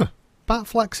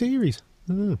 Batfleck series.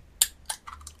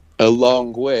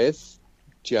 Along with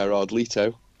Jared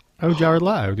Leto. Oh, Jared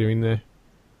Leto doing the...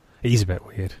 He's a bit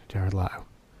weird, Jared Leto.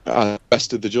 The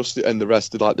rest of the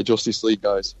Justice League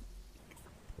guys.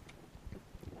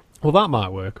 Well, that might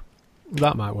work.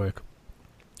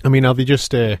 Are they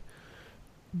just...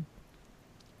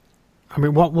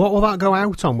 what will that go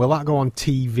out on? Will that go on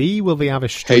TV? Will they have a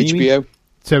streaming? HBO.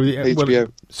 So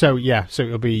HBO. So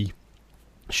it'll be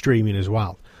streaming as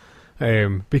well.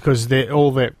 because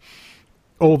all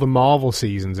the Marvel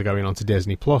seasons are going on to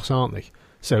Disney Plus, aren't they?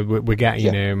 So we're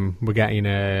getting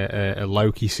a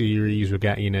Loki series. We're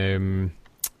getting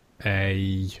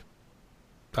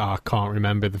I can't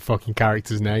remember the fucking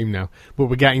character's name now, but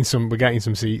we're getting some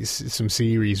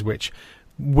series which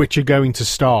are going to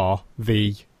star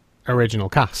the original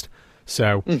cast.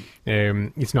 So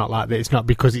it's not like that. It's not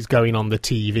because it's going on the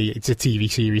TV. It's a TV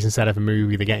series instead of a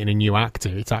movie. They're getting a new actor.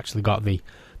 It's actually got the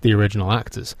original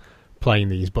actors playing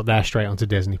these, but they're straight onto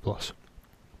Disney Plus.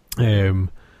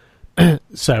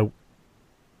 So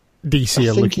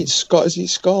DC. I think it's Scott. Is it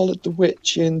Scarlet the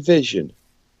Witch and Vision?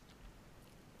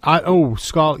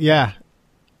 Scarlet. Yeah,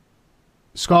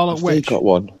 Scarlet Witch. They got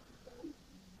one.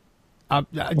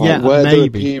 Yeah, where maybe. they're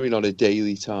appearing on a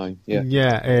daily time. Yeah.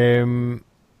 Yeah.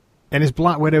 And is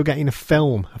Black Widow getting a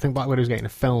film? I think Black Widow's getting a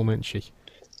film, isn't she?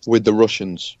 With the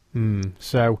Russians.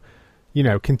 So,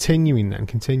 continuing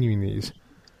these.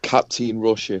 Captain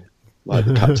Russia, like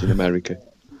the Captain America.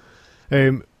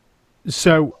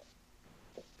 So,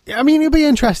 I mean, it'll be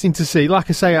interesting to see. Like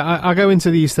I say, I go into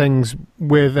these things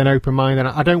with an open mind, and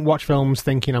I don't watch films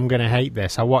thinking I'm going to hate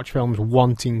this. I watch films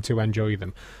wanting to enjoy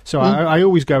them. So I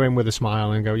always go in with a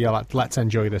smile and go, yeah, let's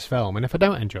enjoy this film. And if I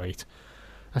don't enjoy it,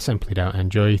 I simply don't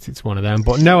enjoy it. It's one of them.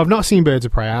 But no, I've not seen Birds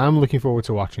of Prey. I'm looking forward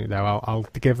to watching it, though. I'll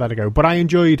give that a go. But I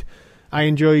enjoyed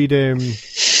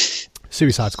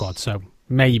Suicide Squad, so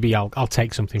maybe I'll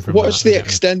take something from that. What's the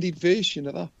extended version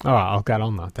of that? All right, I'll get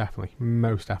on that, definitely.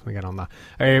 Most definitely get on that.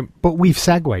 But we've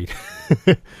segued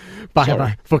by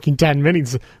about fucking 10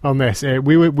 minutes on this.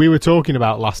 We were talking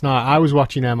about last night. I was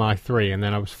watching MI3, and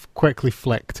then I was quickly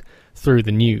flicked through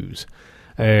the news.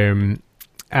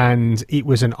 And it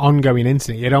was an ongoing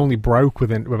incident. It only broke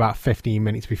within about 15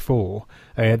 minutes before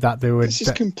that there were... This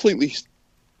is completely...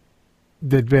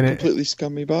 There'd been completely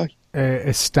scammed me by.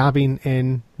 A stabbing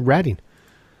in Reading.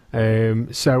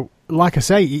 So, like I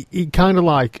say, it kind of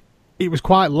like... It was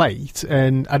quite late,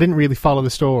 and I didn't really follow the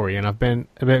story, and I've been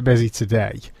a bit busy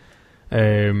today.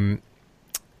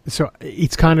 So,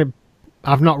 it's kind of...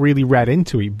 I've not really read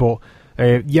into it, but...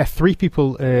 3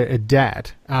 people are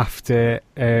dead after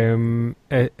an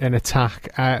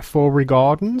attack at Forbury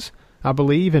Gardens, I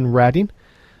believe, in Reading.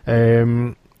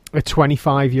 A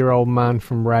 25-year-old man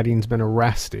from Reading's been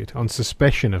arrested on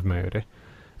suspicion of murder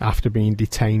after being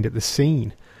detained at the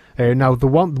scene. Now,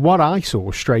 what I saw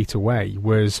straight away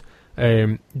was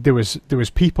there was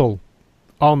people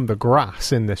on the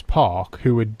grass in this park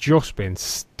who had just been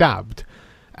stabbed,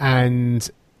 and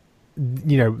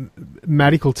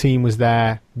medical team was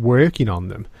there working on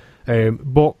them,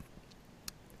 but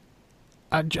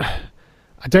I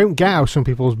don't get how some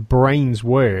people's brains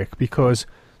work, because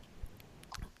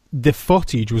the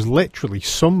footage was literally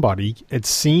somebody had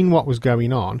seen what was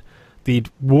going on, they'd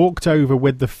walked over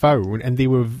with the phone and they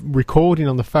were recording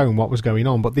on the phone what was going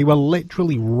on, but they were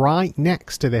literally right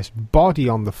next to this body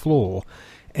on the floor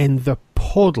in the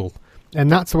puddle,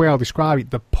 and that's the way I'll describe it,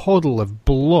 the puddle of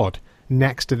blood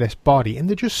next to this body, and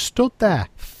they just stood there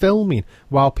filming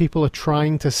while people are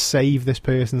trying to save this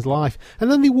person's life, and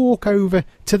then they walk over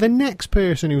to the next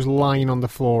person who's lying on the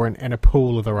floor in a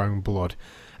pool of their own blood,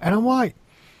 and I'm like,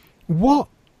 what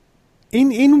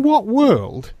in what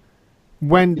world,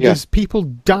 when there's people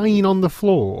dying on the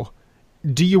floor,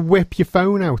 do you whip your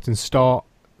phone out and start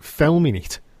filming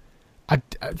it?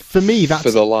 For me, that's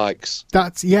for the likes.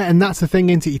 And that's the thing,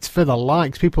 isn't it? It's for the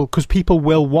likes, because people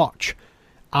will watch.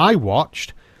 I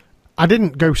watched. I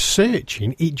didn't go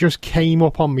searching. It just came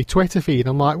up on my Twitter feed.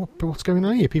 I'm like, what's going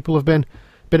on here? People have been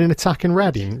in attack in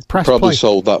Reading. Probably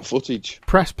sold that footage.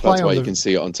 Press play. That's why you can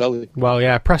see it on telly. Well,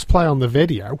 yeah, press play on the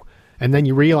video, and then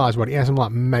you realise what it is. I'm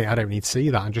like, mate, I don't need to see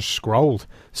that. And just scrolled,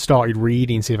 started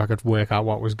reading, see if I could work out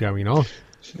what was going on.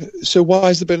 So why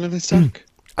has there been an attack?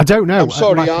 I don't know. I'm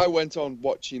sorry, I went on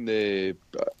watching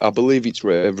I believe it's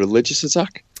a religious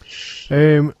attack.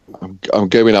 I'm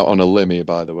going out on a limb here,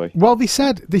 by the way. Well, they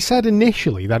said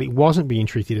initially that it wasn't being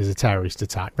treated as a terrorist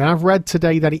attack. Then I've read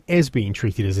today that it is being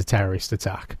treated as a terrorist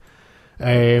attack.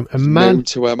 A man known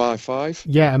to MI5.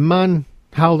 Yeah, a man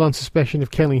held on suspicion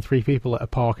of killing 3 people at a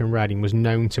park in Reading was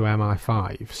known to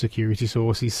MI5. Security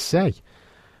sources say.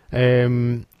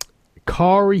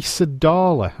 Kari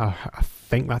Sadala, I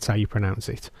think that's how you pronounce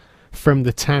it, from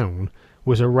the town,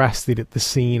 was arrested at the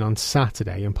scene on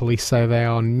Saturday, and police say they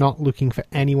are not looking for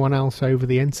anyone else over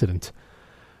the incident.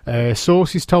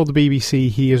 Sources told the BBC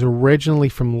he is originally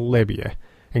from Libya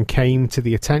and came to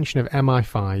the attention of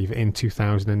MI5 in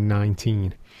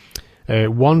 2019.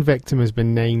 One victim has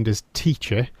been named as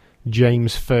teacher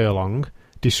James Furlong,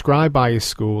 described by his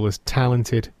school as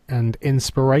talented and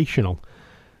inspirational.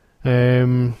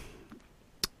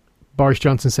 By Boris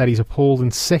Johnson said he's appalled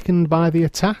and sickened by the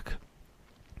attack.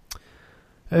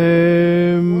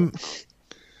 There's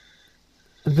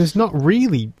not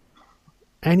really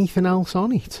anything else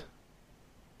on it.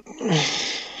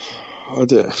 I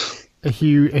do. A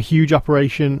huge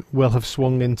operation will have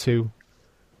swung into.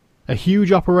 A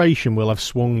huge operation will have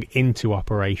swung into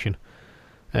operation.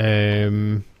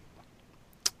 I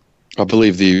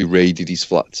believe they raided his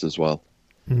flats as well.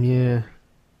 Yeah,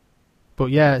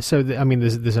 but yeah. So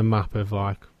there's a map of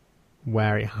like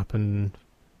where it happened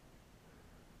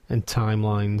and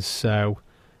timelines. So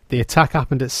the attack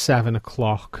happened at 7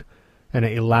 o'clock, and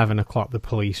at 11 o'clock the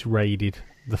police raided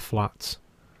the flats.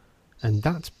 And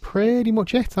that's pretty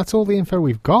much it. That's all the info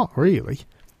we've got, really.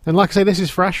 And like I say, this is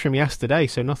fresh from yesterday,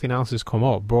 so nothing else has come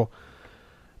up. But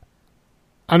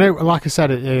I know, like I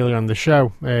said earlier on the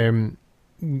show,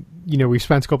 we've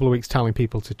spent a couple of weeks telling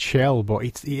people to chill, but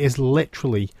it is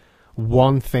literally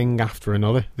one thing after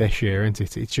another this year, isn't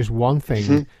it? It's just one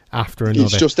thing after another.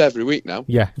 It's just every week now.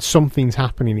 Yeah, something's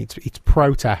happening. It's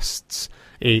protests,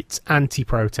 it's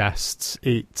anti-protests,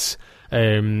 it's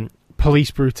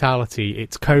police brutality,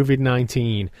 it's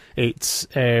COVID-19, it's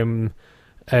the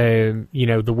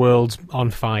world's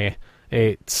on fire,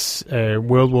 it's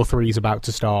World War III is about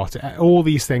to start. All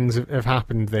these things have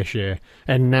happened this year,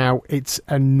 and now it's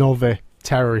another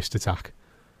terrorist attack.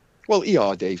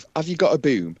 Well, Dave, have you got a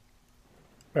boom?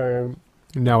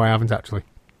 No, I haven't actually.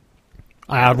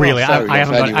 I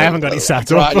haven't got it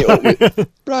set up.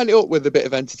 Brighten it up with a bit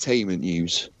of entertainment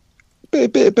news.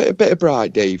 Bit of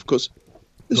bright, Dave, because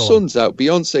the sun's out.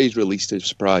 Beyonce's released a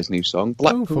surprise new song,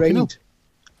 Black Parade.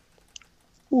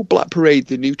 Oh, Black Parade,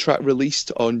 the new track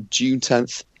released on June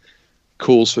 10th,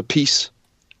 calls for peace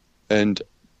and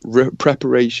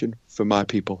preparation for my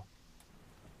people.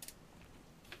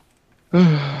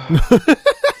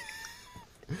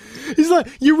 It's like,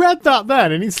 you read that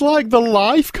then, and it's like the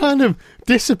life kind of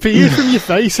disappeared from your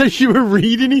face as you were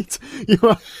reading it.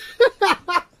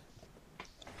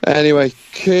 Anyway,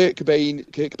 Kurt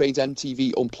Cobain's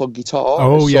MTV Unplugged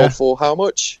guitar. Sold for how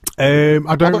much? I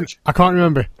can't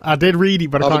remember. I did read it,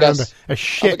 but I can't remember. A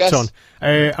shit ton.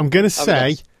 I'm going to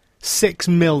say 6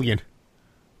 million.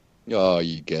 Oh,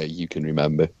 you can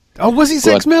remember. Oh, was it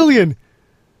 6 million?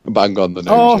 Bang on the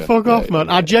nose. Oh, fuck off, man.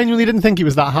 I genuinely didn't think it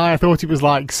was that high. I thought it was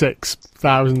like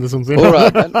 6,000 or something. All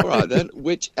right then.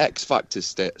 Which X Factor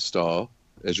star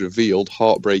has revealed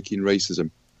heartbreaking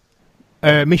racism?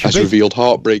 Misha has B. revealed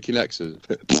heartbreaking exorcism.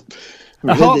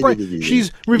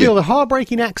 She's revealed a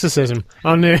heartbreaking exorcism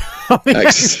on the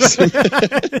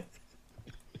exorcism.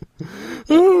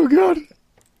 Oh, God.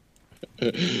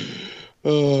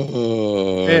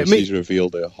 She's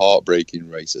revealed a heartbreaking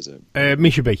racism.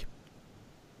 Misha B.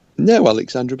 No,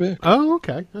 Alexandra Burke. Oh,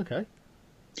 okay.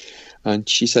 And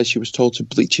she says she was told to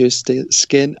bleach her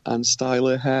skin and style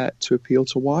her hair to appeal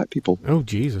to white people. Oh,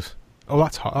 Jesus. Oh,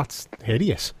 that's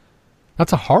hideous.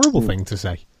 That's a horrible thing to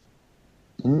say.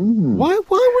 Why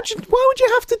would you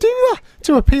have to do that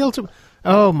to appeal to?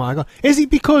 Oh my God! Is it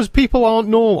because people aren't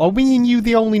normal? Are we and you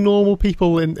the only normal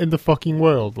people in the fucking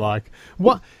world? Like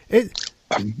what? I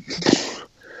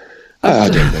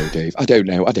don't know, Dave. I don't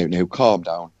know. Calm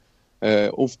down.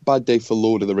 Bad day for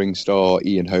Lord of the Rings star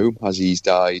Ian Holm, as he's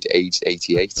died aged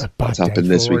 88. That's happened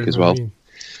this week as well. The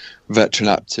veteran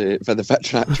actor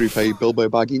who played Bilbo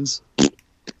Baggins.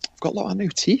 I've got a lot of new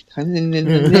teeth.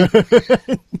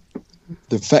 The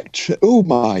veteran. Oh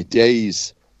my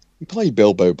days! He played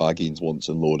Bilbo Baggins once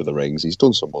in Lord of the Rings. He's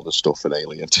done some other stuff in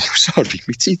Alien too. Sorry,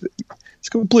 my teeth. It's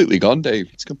completely gone, Dave.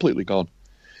 It's completely gone.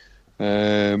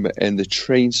 And the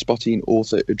Trainspotting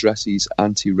author addresses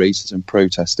anti-racism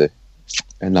protester.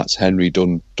 And that's Henry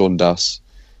Dundas,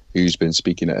 who's been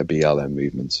speaking at a BLM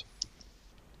movement.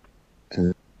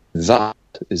 And that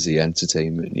is the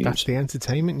entertainment news. That's the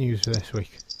entertainment news for this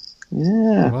week.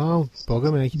 Yeah. Wow,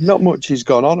 bugger me. Not much has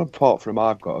gone on apart from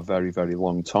I've got a very, very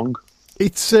long tongue.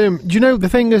 It's, do you know, the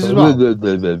thing is as well,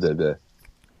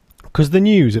 because the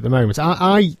news at the moment,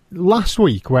 I last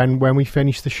week when we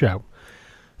finished the show,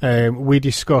 we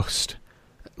discussed,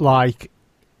 like,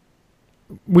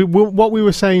 what we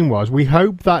were saying was we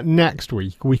hope that next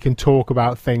week we can talk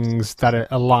about things that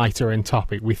are lighter in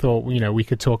topic. We thought, we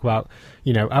could talk about,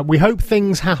 we hope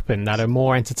things happen that are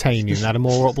more entertaining, that are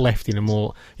more uplifting, and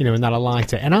more, and that are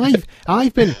lighter. And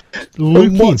I've been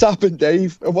looking. What's happened,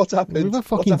 Dave? What happened? We've had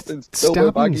fucking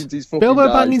Bilbo Baggins is fucking Bilbo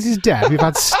died. Baggins is dead. We've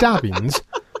had stabbings.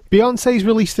 Beyonce's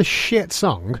released a shit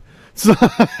song. So,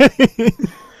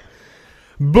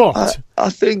 but I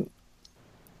think.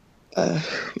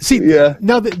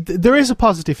 Now there is a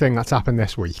positive thing that's happened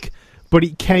this week, but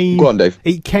it came. Go on, Dave.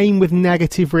 It came with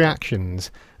negative reactions,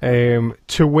 to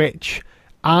which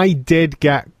I did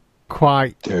get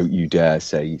quite Don't you dare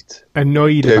say it.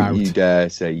 annoyed about. Don't you dare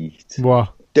say it.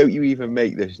 What? Don't you even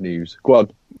make this news. Go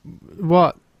on.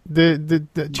 What? The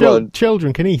Go on.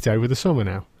 children can eat over the summer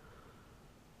now.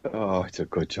 Oh, it's a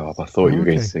good job. I thought you were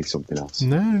going to say something else.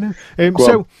 No. Go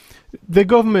So on. the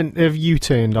government have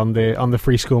U-turned on the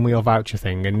free school meal voucher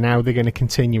thing, and now they're going to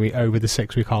continue it over the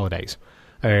 6-week holidays.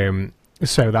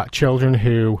 So that children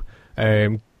who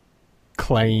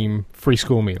claim free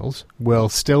school meals will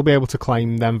still be able to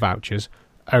claim them vouchers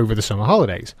over the summer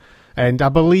holidays. And I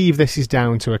believe this is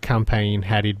down to a campaign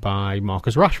headed by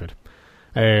Marcus Rashford.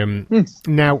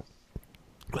 Now,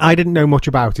 I didn't know much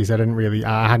about it.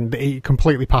 It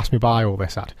completely passed me by, all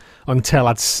this until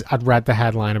I'd read the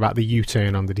headline about the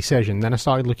U-turn on the decision. Then I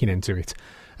started looking into it.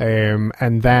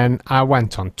 And then I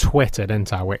went on Twitter,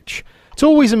 didn't I? Which, it's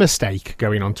always a mistake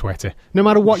going on Twitter. No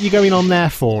matter what you're going on there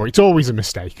for, it's always a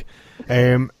mistake.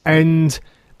 And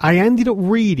I ended up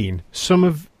reading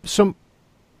some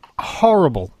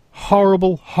horrible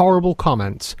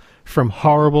comments from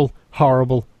horrible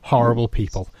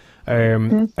people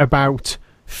about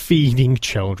feeding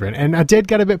children. And I did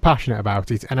get a bit passionate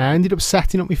about it, and I ended up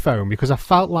setting up my phone because I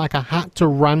felt like I had to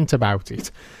rant about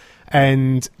it.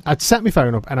 And I'd set my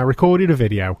phone up and I recorded a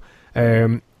video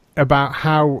about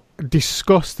how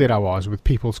disgusted I was with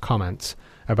people's comments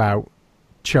about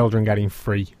children getting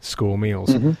free school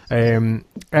meals. And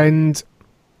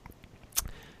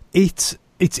it's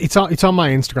on my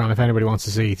Instagram if anybody wants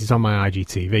to see it. It's on my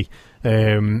IGTV.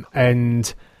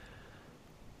 And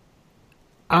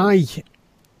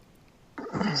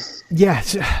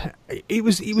yes, it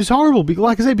was horrible.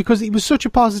 Like I say, because it was such a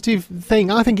positive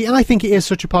thing. I think it is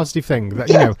such a positive thing that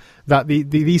you know that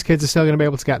these kids are still going to be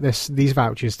able to get these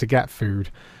vouchers to get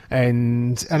food.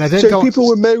 And I don't. So people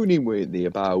were moaning, weren't they,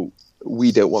 about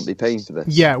we don't want to be paying for this?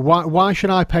 Yeah, why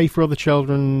should I pay for other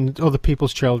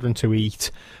people's children to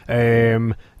eat?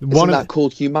 Isn't that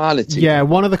called humanity? Yeah,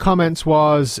 one of the comments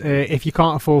was, if you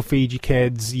can't afford feed your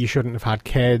kids, you shouldn't have had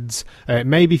kids.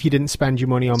 Maybe if you didn't spend your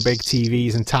money on big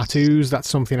TVs and tattoos, that's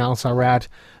something else I read.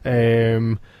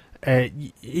 And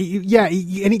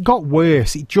it got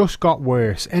worse. It just got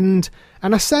worse. And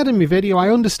I said in my video,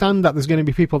 I understand that there's going to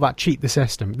be people that cheat the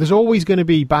system. There's always going to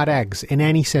be bad eggs in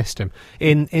any system.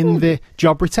 In the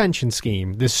job retention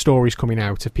scheme, there's stories coming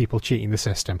out of people cheating the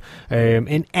system.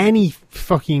 In any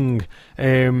fucking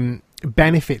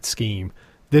benefit scheme,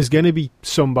 there's going to be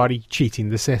somebody cheating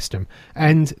the system.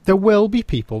 And there will be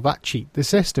people that cheat the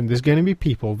system. There's going to be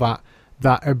people that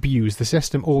abuse the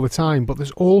system all the time. But there's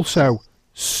also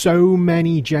so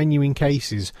many genuine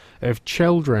cases of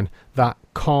children that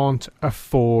can't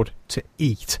afford to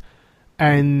eat.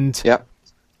 And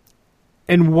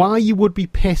why you would be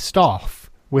pissed off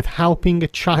with helping a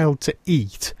child to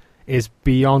eat is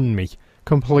beyond me.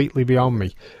 Completely beyond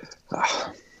me.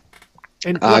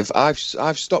 And I've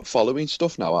stopped following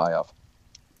stuff now. I have.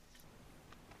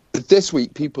 This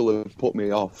week people have put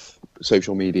me off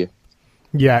social media.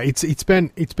 Yeah, it's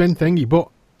been thingy, but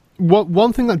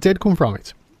one thing that did come from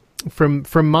it,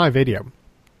 from my video,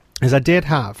 is I did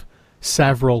have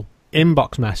several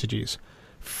inbox messages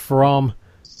from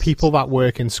people that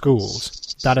work in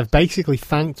schools that have basically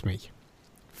thanked me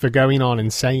for going on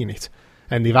and saying it,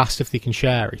 and they've asked if they can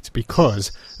share it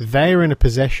because they're in a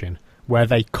position where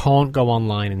they can't go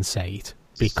online and say it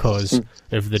because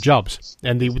of the jobs,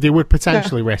 and they would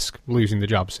potentially risk losing the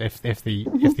jobs if they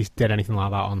did anything like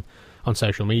that on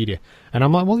social media. And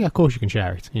I'm like, well, yeah, of course you can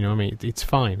share it. You know what I mean? It's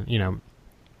fine, you know.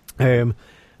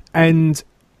 And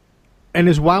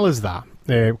as well as that,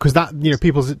 because that, you know,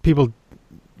 people,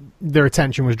 their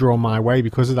attention was drawn my way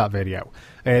because of that video.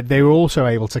 They were also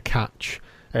able to catch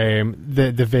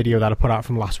the video that I put out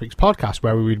from last week's podcast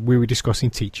where we were discussing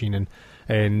teaching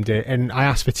and I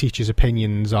asked for teachers'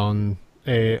 opinions on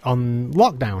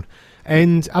lockdown.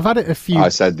 And I've had it a few. I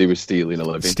said they were stealing a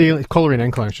living. Colouring in,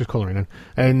 Clarence, just colouring in.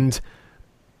 And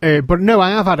but no,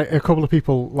 I have had a couple of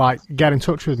people like get in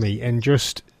touch with me and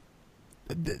just.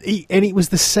 And it was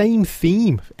the same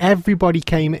theme. Everybody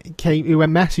came who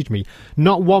messaged me.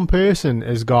 Not one person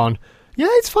has gone, yeah,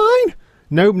 it's fine.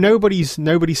 No, nobody's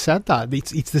said that.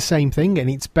 It's the same thing, and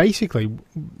it's basically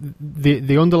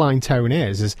the underlying tone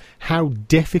is how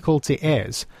difficult it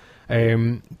is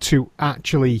to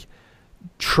actually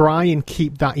try and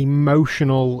keep that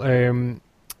emotional. What's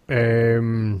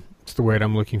the word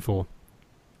I'm looking for?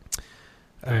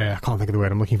 I can't think of the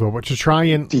word I'm looking for, but to try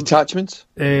and detachment.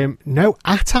 No,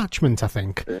 attachment. I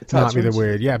think might be the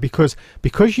word. Yeah, because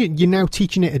you're now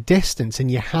teaching it a distance, and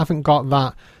you haven't got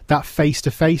that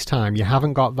face-to-face time. You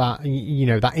haven't got that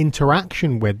that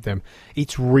interaction with them.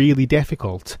 It's really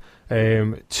difficult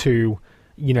to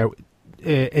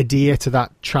adhere to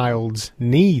that child's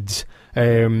needs.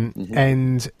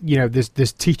 And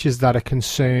there's teachers that are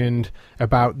concerned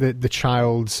about the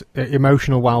child's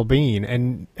emotional well-being,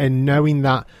 and knowing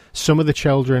that some of the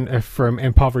children are from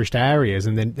impoverished areas,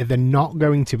 and they're not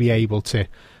going to be able to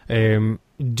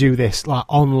do this like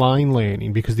online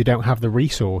learning because they don't have the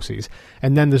resources.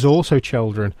 And then there's also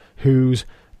children whose,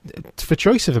 for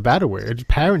choice of a better word,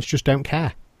 parents just don't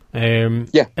care. And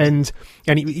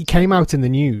it came out in the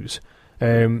news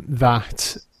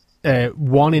that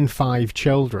 1 in 5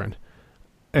 children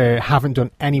haven't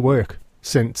done any work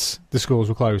since the schools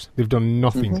were closed. They've done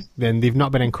nothing. Then they've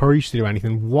not been encouraged to do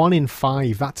anything. 1 in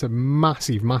 5, that's a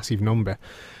massive, massive number.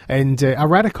 And I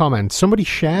read a comment. Somebody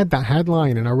shared that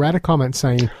headline, and I read a comment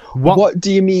saying, What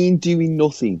do you mean doing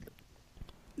nothing?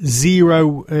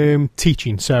 Zero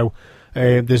teaching. So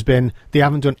they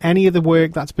haven't done any of the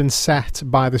work that's been set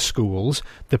by the schools.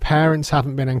 The parents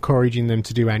haven't been encouraging them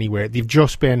to do any work. They've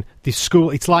just been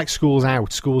it's like school's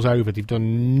out, school's over. They've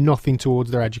done nothing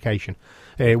towards their education.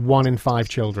 1 in 5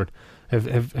 children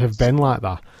have been like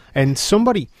that. And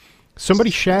somebody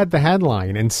shared the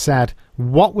headline and said,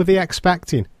 what were they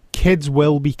expecting? Kids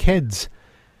will be kids.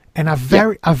 And I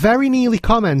very nearly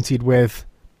commented with,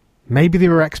 maybe they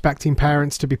were expecting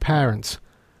parents to be parents.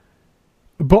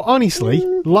 But honestly,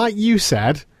 like you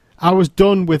said, I was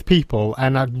done with people,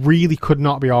 and I really could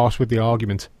not be arsed with the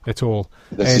argument at all.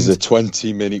 This is a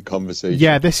 20-minute conversation.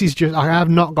 Yeah, this is just, I have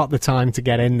not got the time to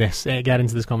get into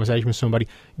this conversation with somebody.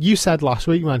 You said last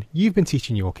week, man, you've been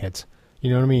teaching your kids.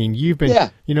 You know what I mean? You know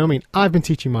what I mean? I've been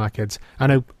teaching my kids. I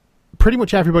know pretty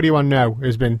much everybody who I know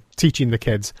has been teaching the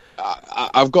kids.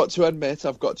 I've got to admit,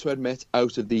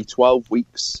 out of the 12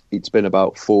 weeks, it's been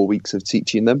about 4 weeks of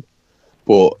teaching them.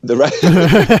 But the rest,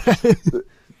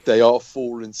 they are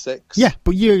 4 and 6. Yeah,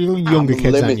 but you're younger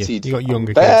kids, aren't you? You got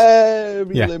younger kids.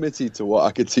 Very limited to what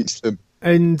I could teach them.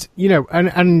 And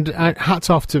and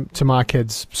hats off to my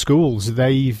kids' schools.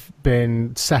 They've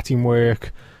been setting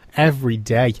work every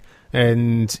day.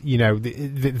 And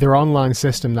their online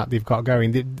system that they've got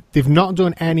going, they've not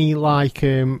done any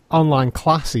online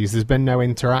classes. There's been no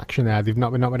interaction there. They've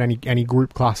not been any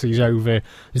group classes over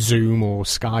Zoom or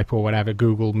Skype or whatever,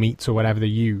 Google Meets or whatever they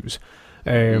use.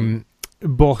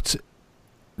 But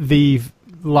they've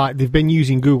been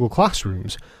using Google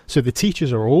Classrooms, so the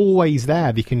teachers are always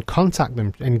there. They can contact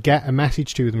them and get a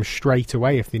message to them straight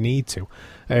away if they need to.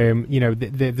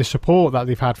 The support that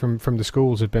they've had from the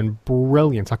schools has been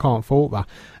brilliant. I can't fault that.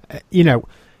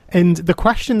 And the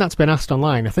question that's been asked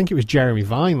online, I think it was Jeremy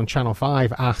Vine on Channel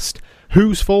 5 asked,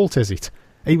 whose fault is it?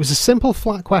 It was a simple,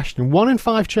 flat question. 1 in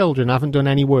 5 children haven't done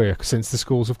any work since the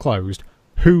schools have closed.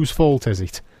 Whose fault is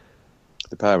it?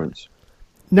 The parents.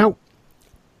 Now,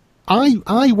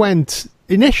 I went,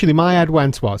 initially my head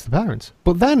went towards the parents.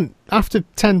 But then, after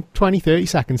 10, 20, 30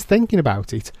 seconds thinking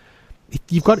about it,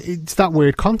 it's that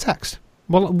word context.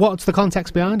 Well, what's the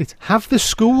context behind it? Have the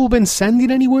school been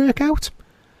sending any work out?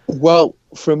 Well,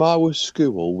 from our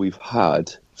school, we've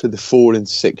had, for the 4 and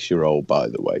 6-year-old, by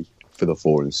the way, for the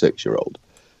 4 and 6-year-old,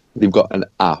 they've got an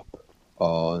app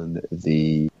on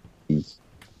the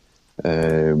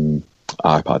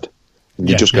iPad. And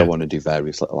you just go on and do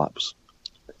various little apps.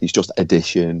 It's just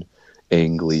addition,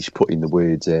 English, putting the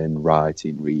words in,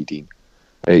 writing, reading.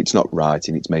 It's not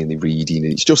writing, it's mainly reading.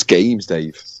 And it's just games,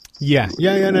 Dave. Yeah.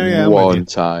 1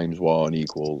 times 1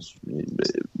 equals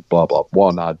blah, blah.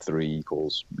 1 add 3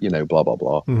 equals, blah, blah,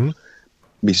 blah. Mm-hmm.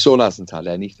 My son hasn't had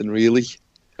anything really.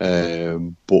 But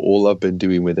all I've been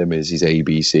doing with him is his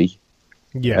ABC.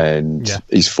 Yeah. And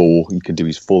he's 4. He can do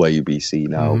his full ABC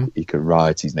now. Mm-hmm. He can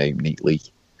write his name neatly.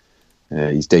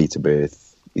 His date of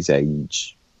birth, his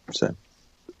age,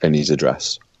 and his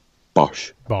address.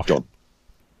 Bosh. John.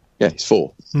 Yeah, he's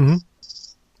 4. Mm-hmm.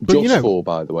 But, Just 4,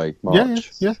 by the way,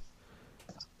 March. Yeah.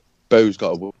 Bo's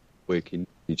got a working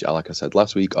age, like I said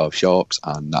last week, of sharks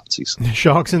and Nazis.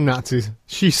 Sharks and Nazis.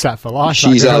 She's set for life.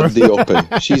 She's had the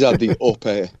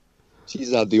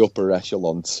upper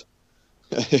echelons.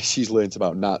 She's learnt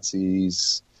about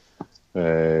Nazis,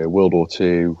 World War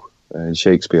II, and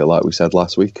Shakespeare, like we said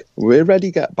last week. We're ready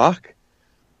to get back,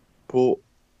 but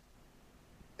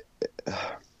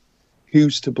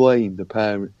who's to blame? The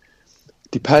parent.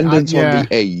 Dependent on the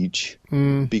age,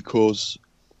 because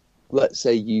let's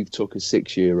say you've took a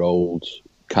 6-year-old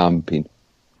camping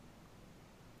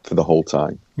for the whole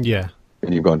time. Yeah.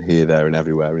 And you've gone here, there and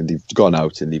everywhere, and they've gone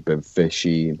out and they've been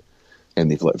fishing,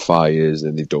 and they've lit fires,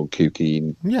 and they've done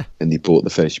cooking, and they bought the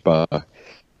fish bar.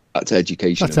 That's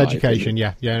education. That's education,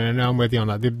 yeah. Yeah, no, I'm with you on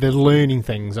that. They're learning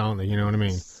things, aren't they? You know what I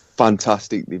mean?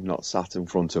 Fantastic. They've not sat in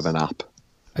front of an app.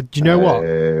 Do you know what?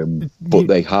 But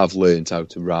they have learned how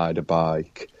to ride a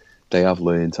bike. they have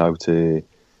learned how to.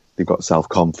 They've got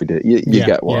self-confidence. You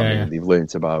get what I mean. Yeah. They've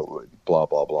learnt about blah,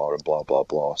 blah, blah and blah, blah,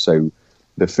 blah. So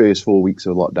the first 4 weeks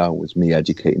of lockdown was me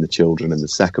educating the children, and the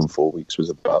second 4 weeks was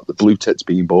about the blue tits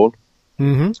being born.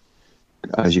 Mm-hmm.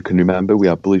 As you can remember, we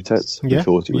had blue tits. We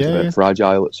thought it was a bit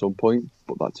fragile at some point,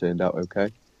 but that turned out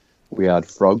okay. We had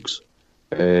frogs.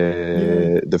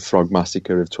 The frog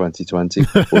massacre of 2020,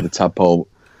 or the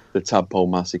tadpole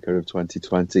massacre of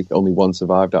 2020. Only one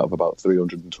survived out of about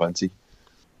 320.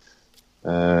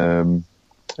 And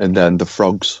then the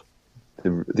frogs,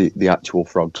 the actual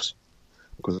frogs,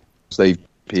 because they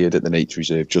appeared at the nature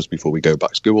reserve just before we go back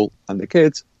to school, and the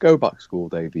kids go back to school,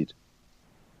 David,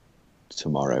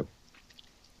 tomorrow.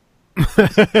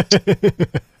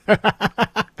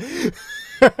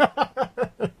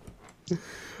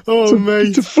 Oh, mate.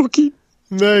 It's a fucking...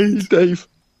 Mate. Dave.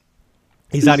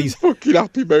 He's had his fucking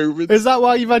happy moment. Is that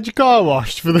why you've had your car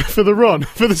washed for the run,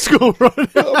 for the school run?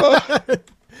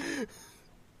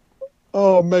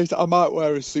 Oh, mate, I might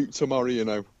wear a suit tomorrow, you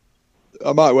know.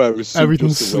 I might wear a suit.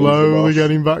 Everything's slowly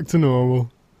getting back to normal.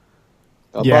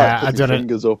 I don't know.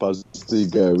 Fingers up as they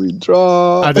go in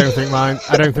dry. I don't think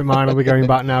mine will be going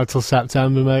back now till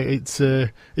September, mate.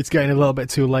 It's getting a little bit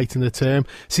too late in the term.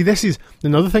 See, this is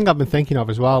another thing I've been thinking of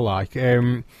as well. Like,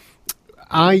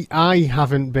 I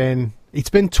haven't been. It's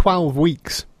been 12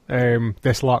 weeks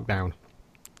this lockdown,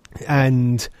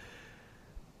 and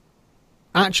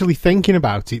actually thinking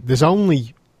about it, there's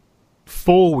only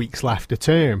 4 weeks left of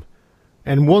term,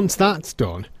 and once that's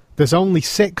done, there's only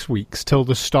 6 weeks till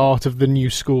the start of the new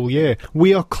school year.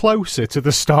 We are closer to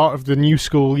the start of the new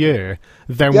school year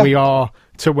than we are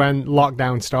to when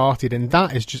lockdown started, and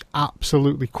that is just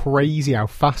absolutely crazy how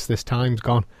fast this time's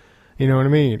gone. You know what I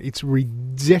mean? It's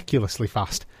ridiculously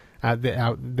fast at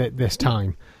this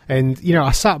time. And, you know,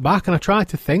 I sat back and I tried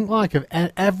to think, like, of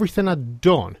everything I'd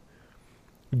done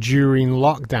during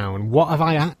lockdown. What have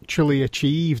I actually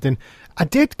achieved? And I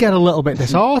did get a little bit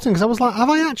disheartened because I was like, have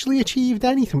I actually achieved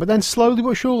anything? But then slowly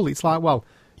but surely it's like, well,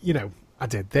 you know, I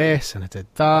did this and I did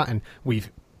that, and we've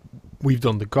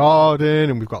done the garden,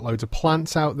 and we've got loads of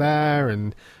plants out there,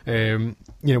 and you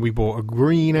know, we bought a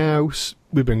greenhouse,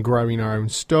 we've been growing our own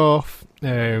stuff.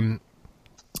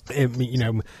 You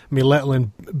know, my little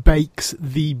one bakes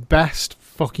the best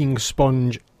fucking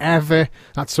sponge ever.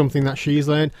 That's something that she's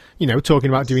learned. You know, talking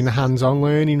about doing the hands-on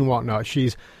learning and whatnot.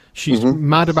 She's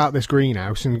mad about this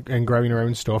greenhouse and growing her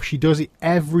own stuff. She does it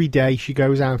every day. She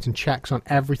goes out and checks on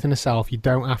everything herself. You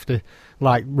don't have to,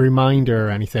 like, remind her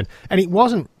or anything. And it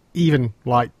wasn't even,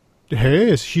 like,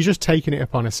 hers. She's just taken it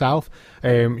upon herself.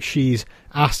 She's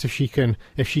asked if she can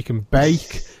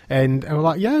bake, and we're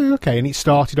like, yeah, okay. And it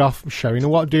started off showing her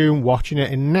what to do and watching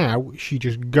it, and now she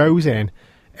just goes in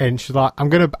and she's like, I'm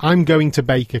going to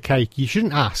bake a cake. You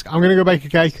shouldn't ask. I'm going to go bake a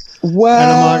cake.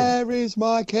 Where is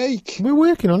my cake? We're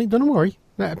working on it, don't worry.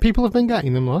 People have been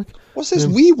getting them, like. What's this?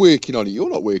 We working on it? You're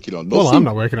not working on nothing. Well, I'm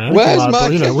not working on it. Where's my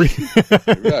cake?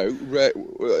 No,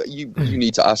 you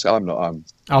need to ask.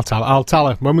 I'll tell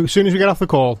her. As soon as we get off the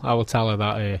call, I will tell her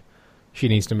that she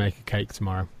needs to make a cake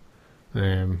tomorrow.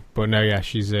 But no, yeah,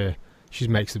 she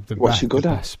makes the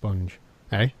best sponge.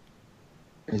 Hey?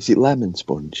 Is it lemon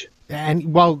sponge?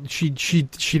 And well, she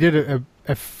did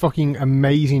a fucking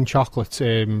amazing chocolate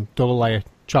double layer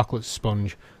chocolate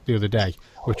sponge the other day,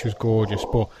 which was gorgeous.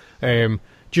 But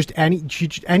just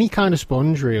any kind of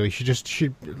sponge really. She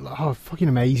fucking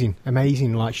amazing.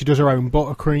 Like, she does her own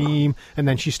buttercream, and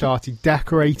then she started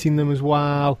decorating them as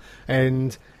well.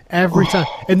 And every time,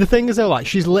 and the thing is though, like,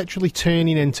 she's literally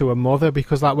turning into a mother,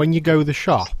 because like when you go to the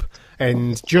shop,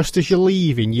 and just as you're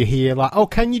leaving, you hear like, "Oh,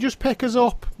 can you just pick us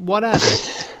up?" Whatever.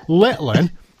 Little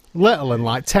one,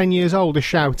 like 10 years old, is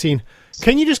shouting,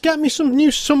 "Can you just get me some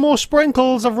more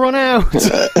sprinkles? I've run out."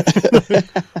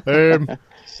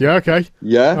 Yeah, okay.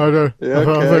 Yeah. I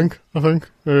think. Okay.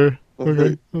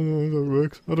 That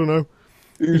works. I don't know.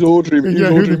 Who's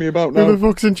ordering me about now? Who the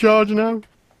fuck's in charge now?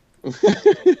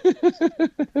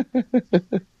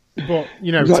 But,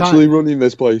 you know, who's actually running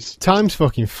this place? Time's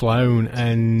fucking flown,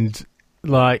 and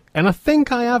I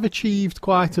think I have achieved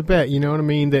quite a bit. You know what I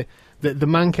mean? The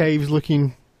man cave's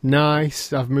looking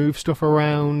nice. I've moved stuff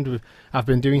around. I've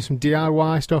been doing some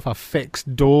DIY stuff. I've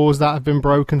fixed doors that have been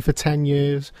broken for 10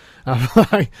 years.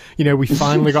 We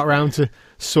finally got around to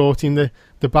sorting the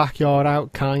backyard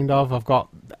out, kind of.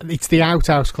 It's the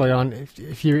outhouse, Cleon.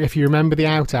 If you remember the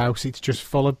outhouse, it's just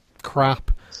full of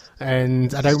crap,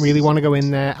 and I don't really want to go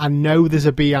in there. I know there's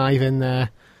a beehive in there,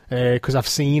 because I've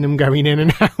seen them going in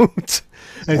and out.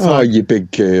 It's Oh, you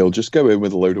big girl, just go in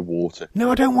with a load of water.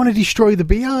 no, I don't want to destroy the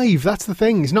beehive. That's the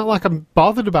thing. It's not like I'm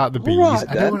bothered about the bees. All right,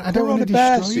 I don't want Put on to a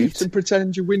bear destroy suit it. and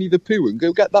pretend you're Winnie the Pooh and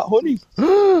go get that honey.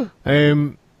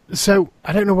 So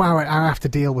I don't know how I have to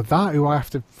deal with that. Who I have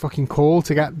to fucking call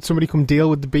to get somebody come deal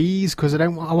with the bees? Because I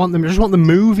want them. I just want them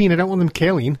moving. I don't want them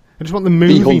killing. I just want them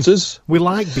moving. Bee hunters. We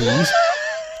like bees.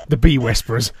 The bee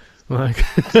whisperers. Like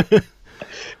we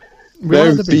No,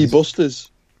 like the bee bees. busters.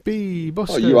 Bee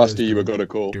busters. Oh, you asked who you were going to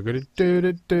call.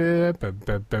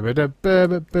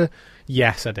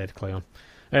 Yes, I did, Cleon.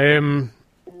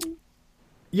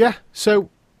 Yeah, so,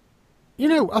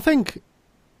 I think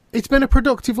it's been a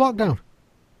productive lockdown.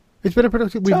 It's been a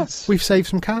productive... Yes. We've saved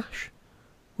some cash.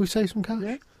 Yeah.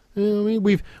 You know what I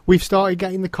mean? We've started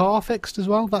getting the car fixed as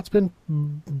well. That's been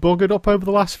buggered up over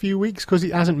the last few weeks because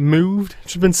it hasn't moved.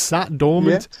 It's been sat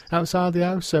dormant outside the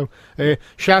house. So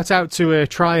shout out to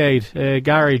Triade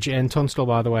Garage in Tunstall,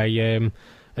 by the way.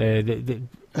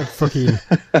 Fucking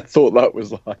I thought that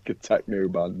was like a techno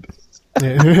band.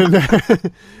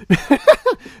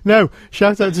 No,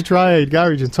 shout out to Triade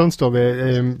Garage in Tunstall.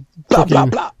 They Blah, fucking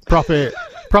blah, blah.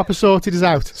 proper sorted us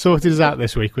out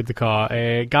this week with the car.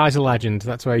 Guy's a legend.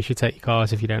 That's where you should take your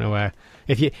cars if you don't know where.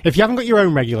 If you haven't got your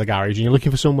own regular garage and you're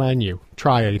looking for somewhere new,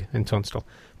 Triade in Tunstall.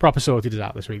 Proper sorted us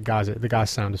out this week. The guys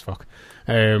sound as fuck.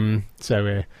 So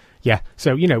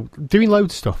doing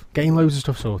loads of stuff, getting loads of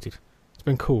stuff sorted. It's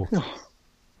been cool.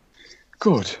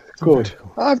 Good. Cool.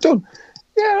 I've done.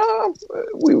 Yeah,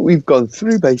 we've gone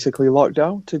through basically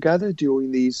lockdown together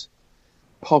during these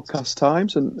podcast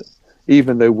times, and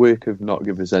even though work have not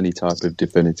given us any type of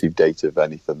definitive date of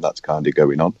anything that's kind of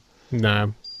going on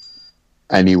No.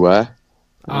 anywhere,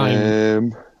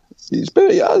 it's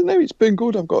been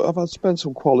good. I've spent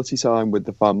some quality time with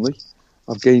the family.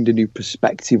 I've gained a new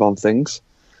perspective on things.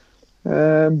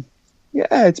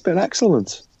 It's been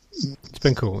excellent. It's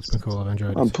been cool. I've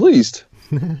enjoyed it. I'm pleased.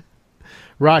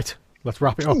 Right. Let's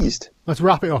wrap it up. Let's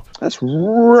wrap it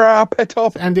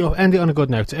up. End it on a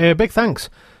good note. Big thanks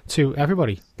to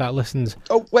everybody that listens.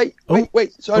 Oh, wait.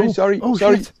 Sorry.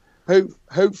 Shit.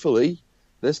 Hopefully,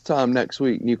 this time next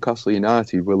week, Newcastle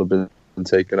United will have been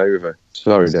taken over.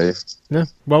 Sorry, Dave. No.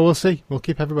 Well, we'll see. We'll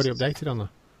keep everybody updated on that.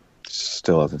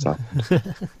 Still hasn't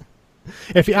happened.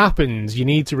 If it happens, you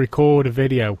need to record a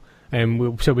video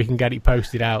so we can get it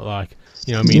posted out, like,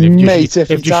 you know what I mean?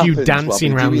 If just you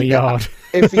dancing around the yard.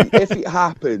 If it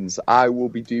happens, I will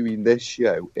be doing this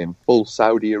show in full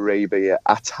Saudi Arabia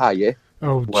attire,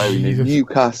 wearing Jesus. a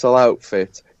Newcastle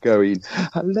outfit, going...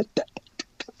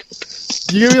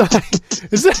 You're going to be like...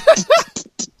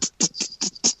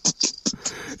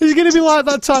 It's going to be like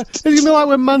that time... It's going to be like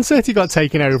when Man City got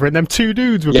taken over and them two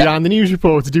dudes were behind the news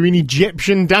reporter doing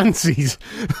Egyptian dances.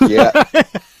 Yeah.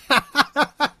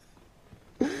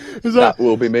 That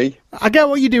will be me. I get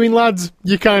what you're doing, lads.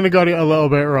 You kind of got it a little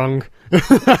bit wrong.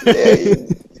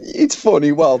 It's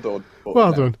funny. Well done.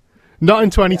 Well done. Not in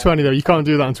 2020, though. You can't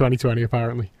do that in 2020,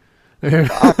 apparently.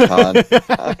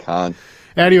 I can.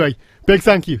 Anyway, big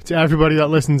thank you to everybody that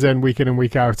listens in week and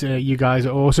week out. You guys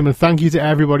are awesome. And thank you to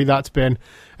everybody that's been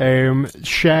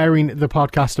sharing the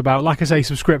podcast about. Like I say,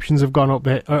 subscriptions have gone up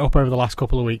over the last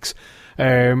couple of weeks,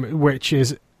 which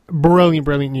is... Brilliant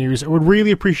news. I would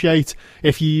really appreciate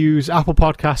if you use Apple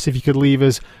Podcasts, if you could leave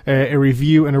us a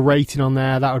review and a rating on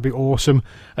there. That would be awesome.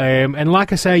 And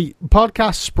like I say,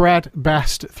 podcasts spread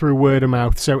best through word of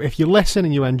mouth. So if you listen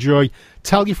and you enjoy,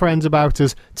 tell your friends about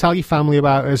us, tell your family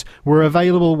about us. We're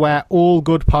available where all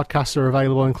good podcasts are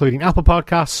available, including Apple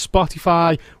Podcasts,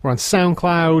 Spotify, we're on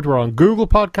SoundCloud, we're on Google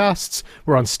Podcasts,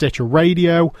 we're on Stitcher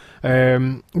Radio.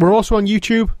 We're also on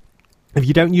YouTube. If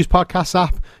you don't use Podcast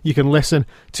app, you can listen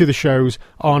to the shows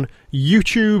on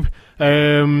YouTube.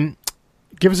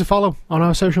 Give us a follow on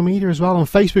our social media as well. On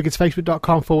Facebook, it's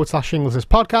facebook.com/Shingles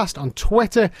Podcast. On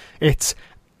Twitter, it's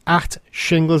at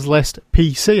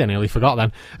ShinglesListPC. I nearly forgot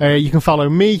then. You can follow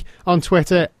me on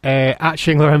Twitter at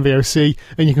ShinglerMVOC,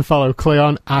 and you can follow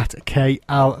Cleon at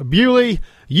KL Bewley.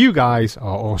 You guys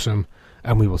are awesome,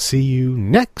 and we will see you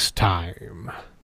next time.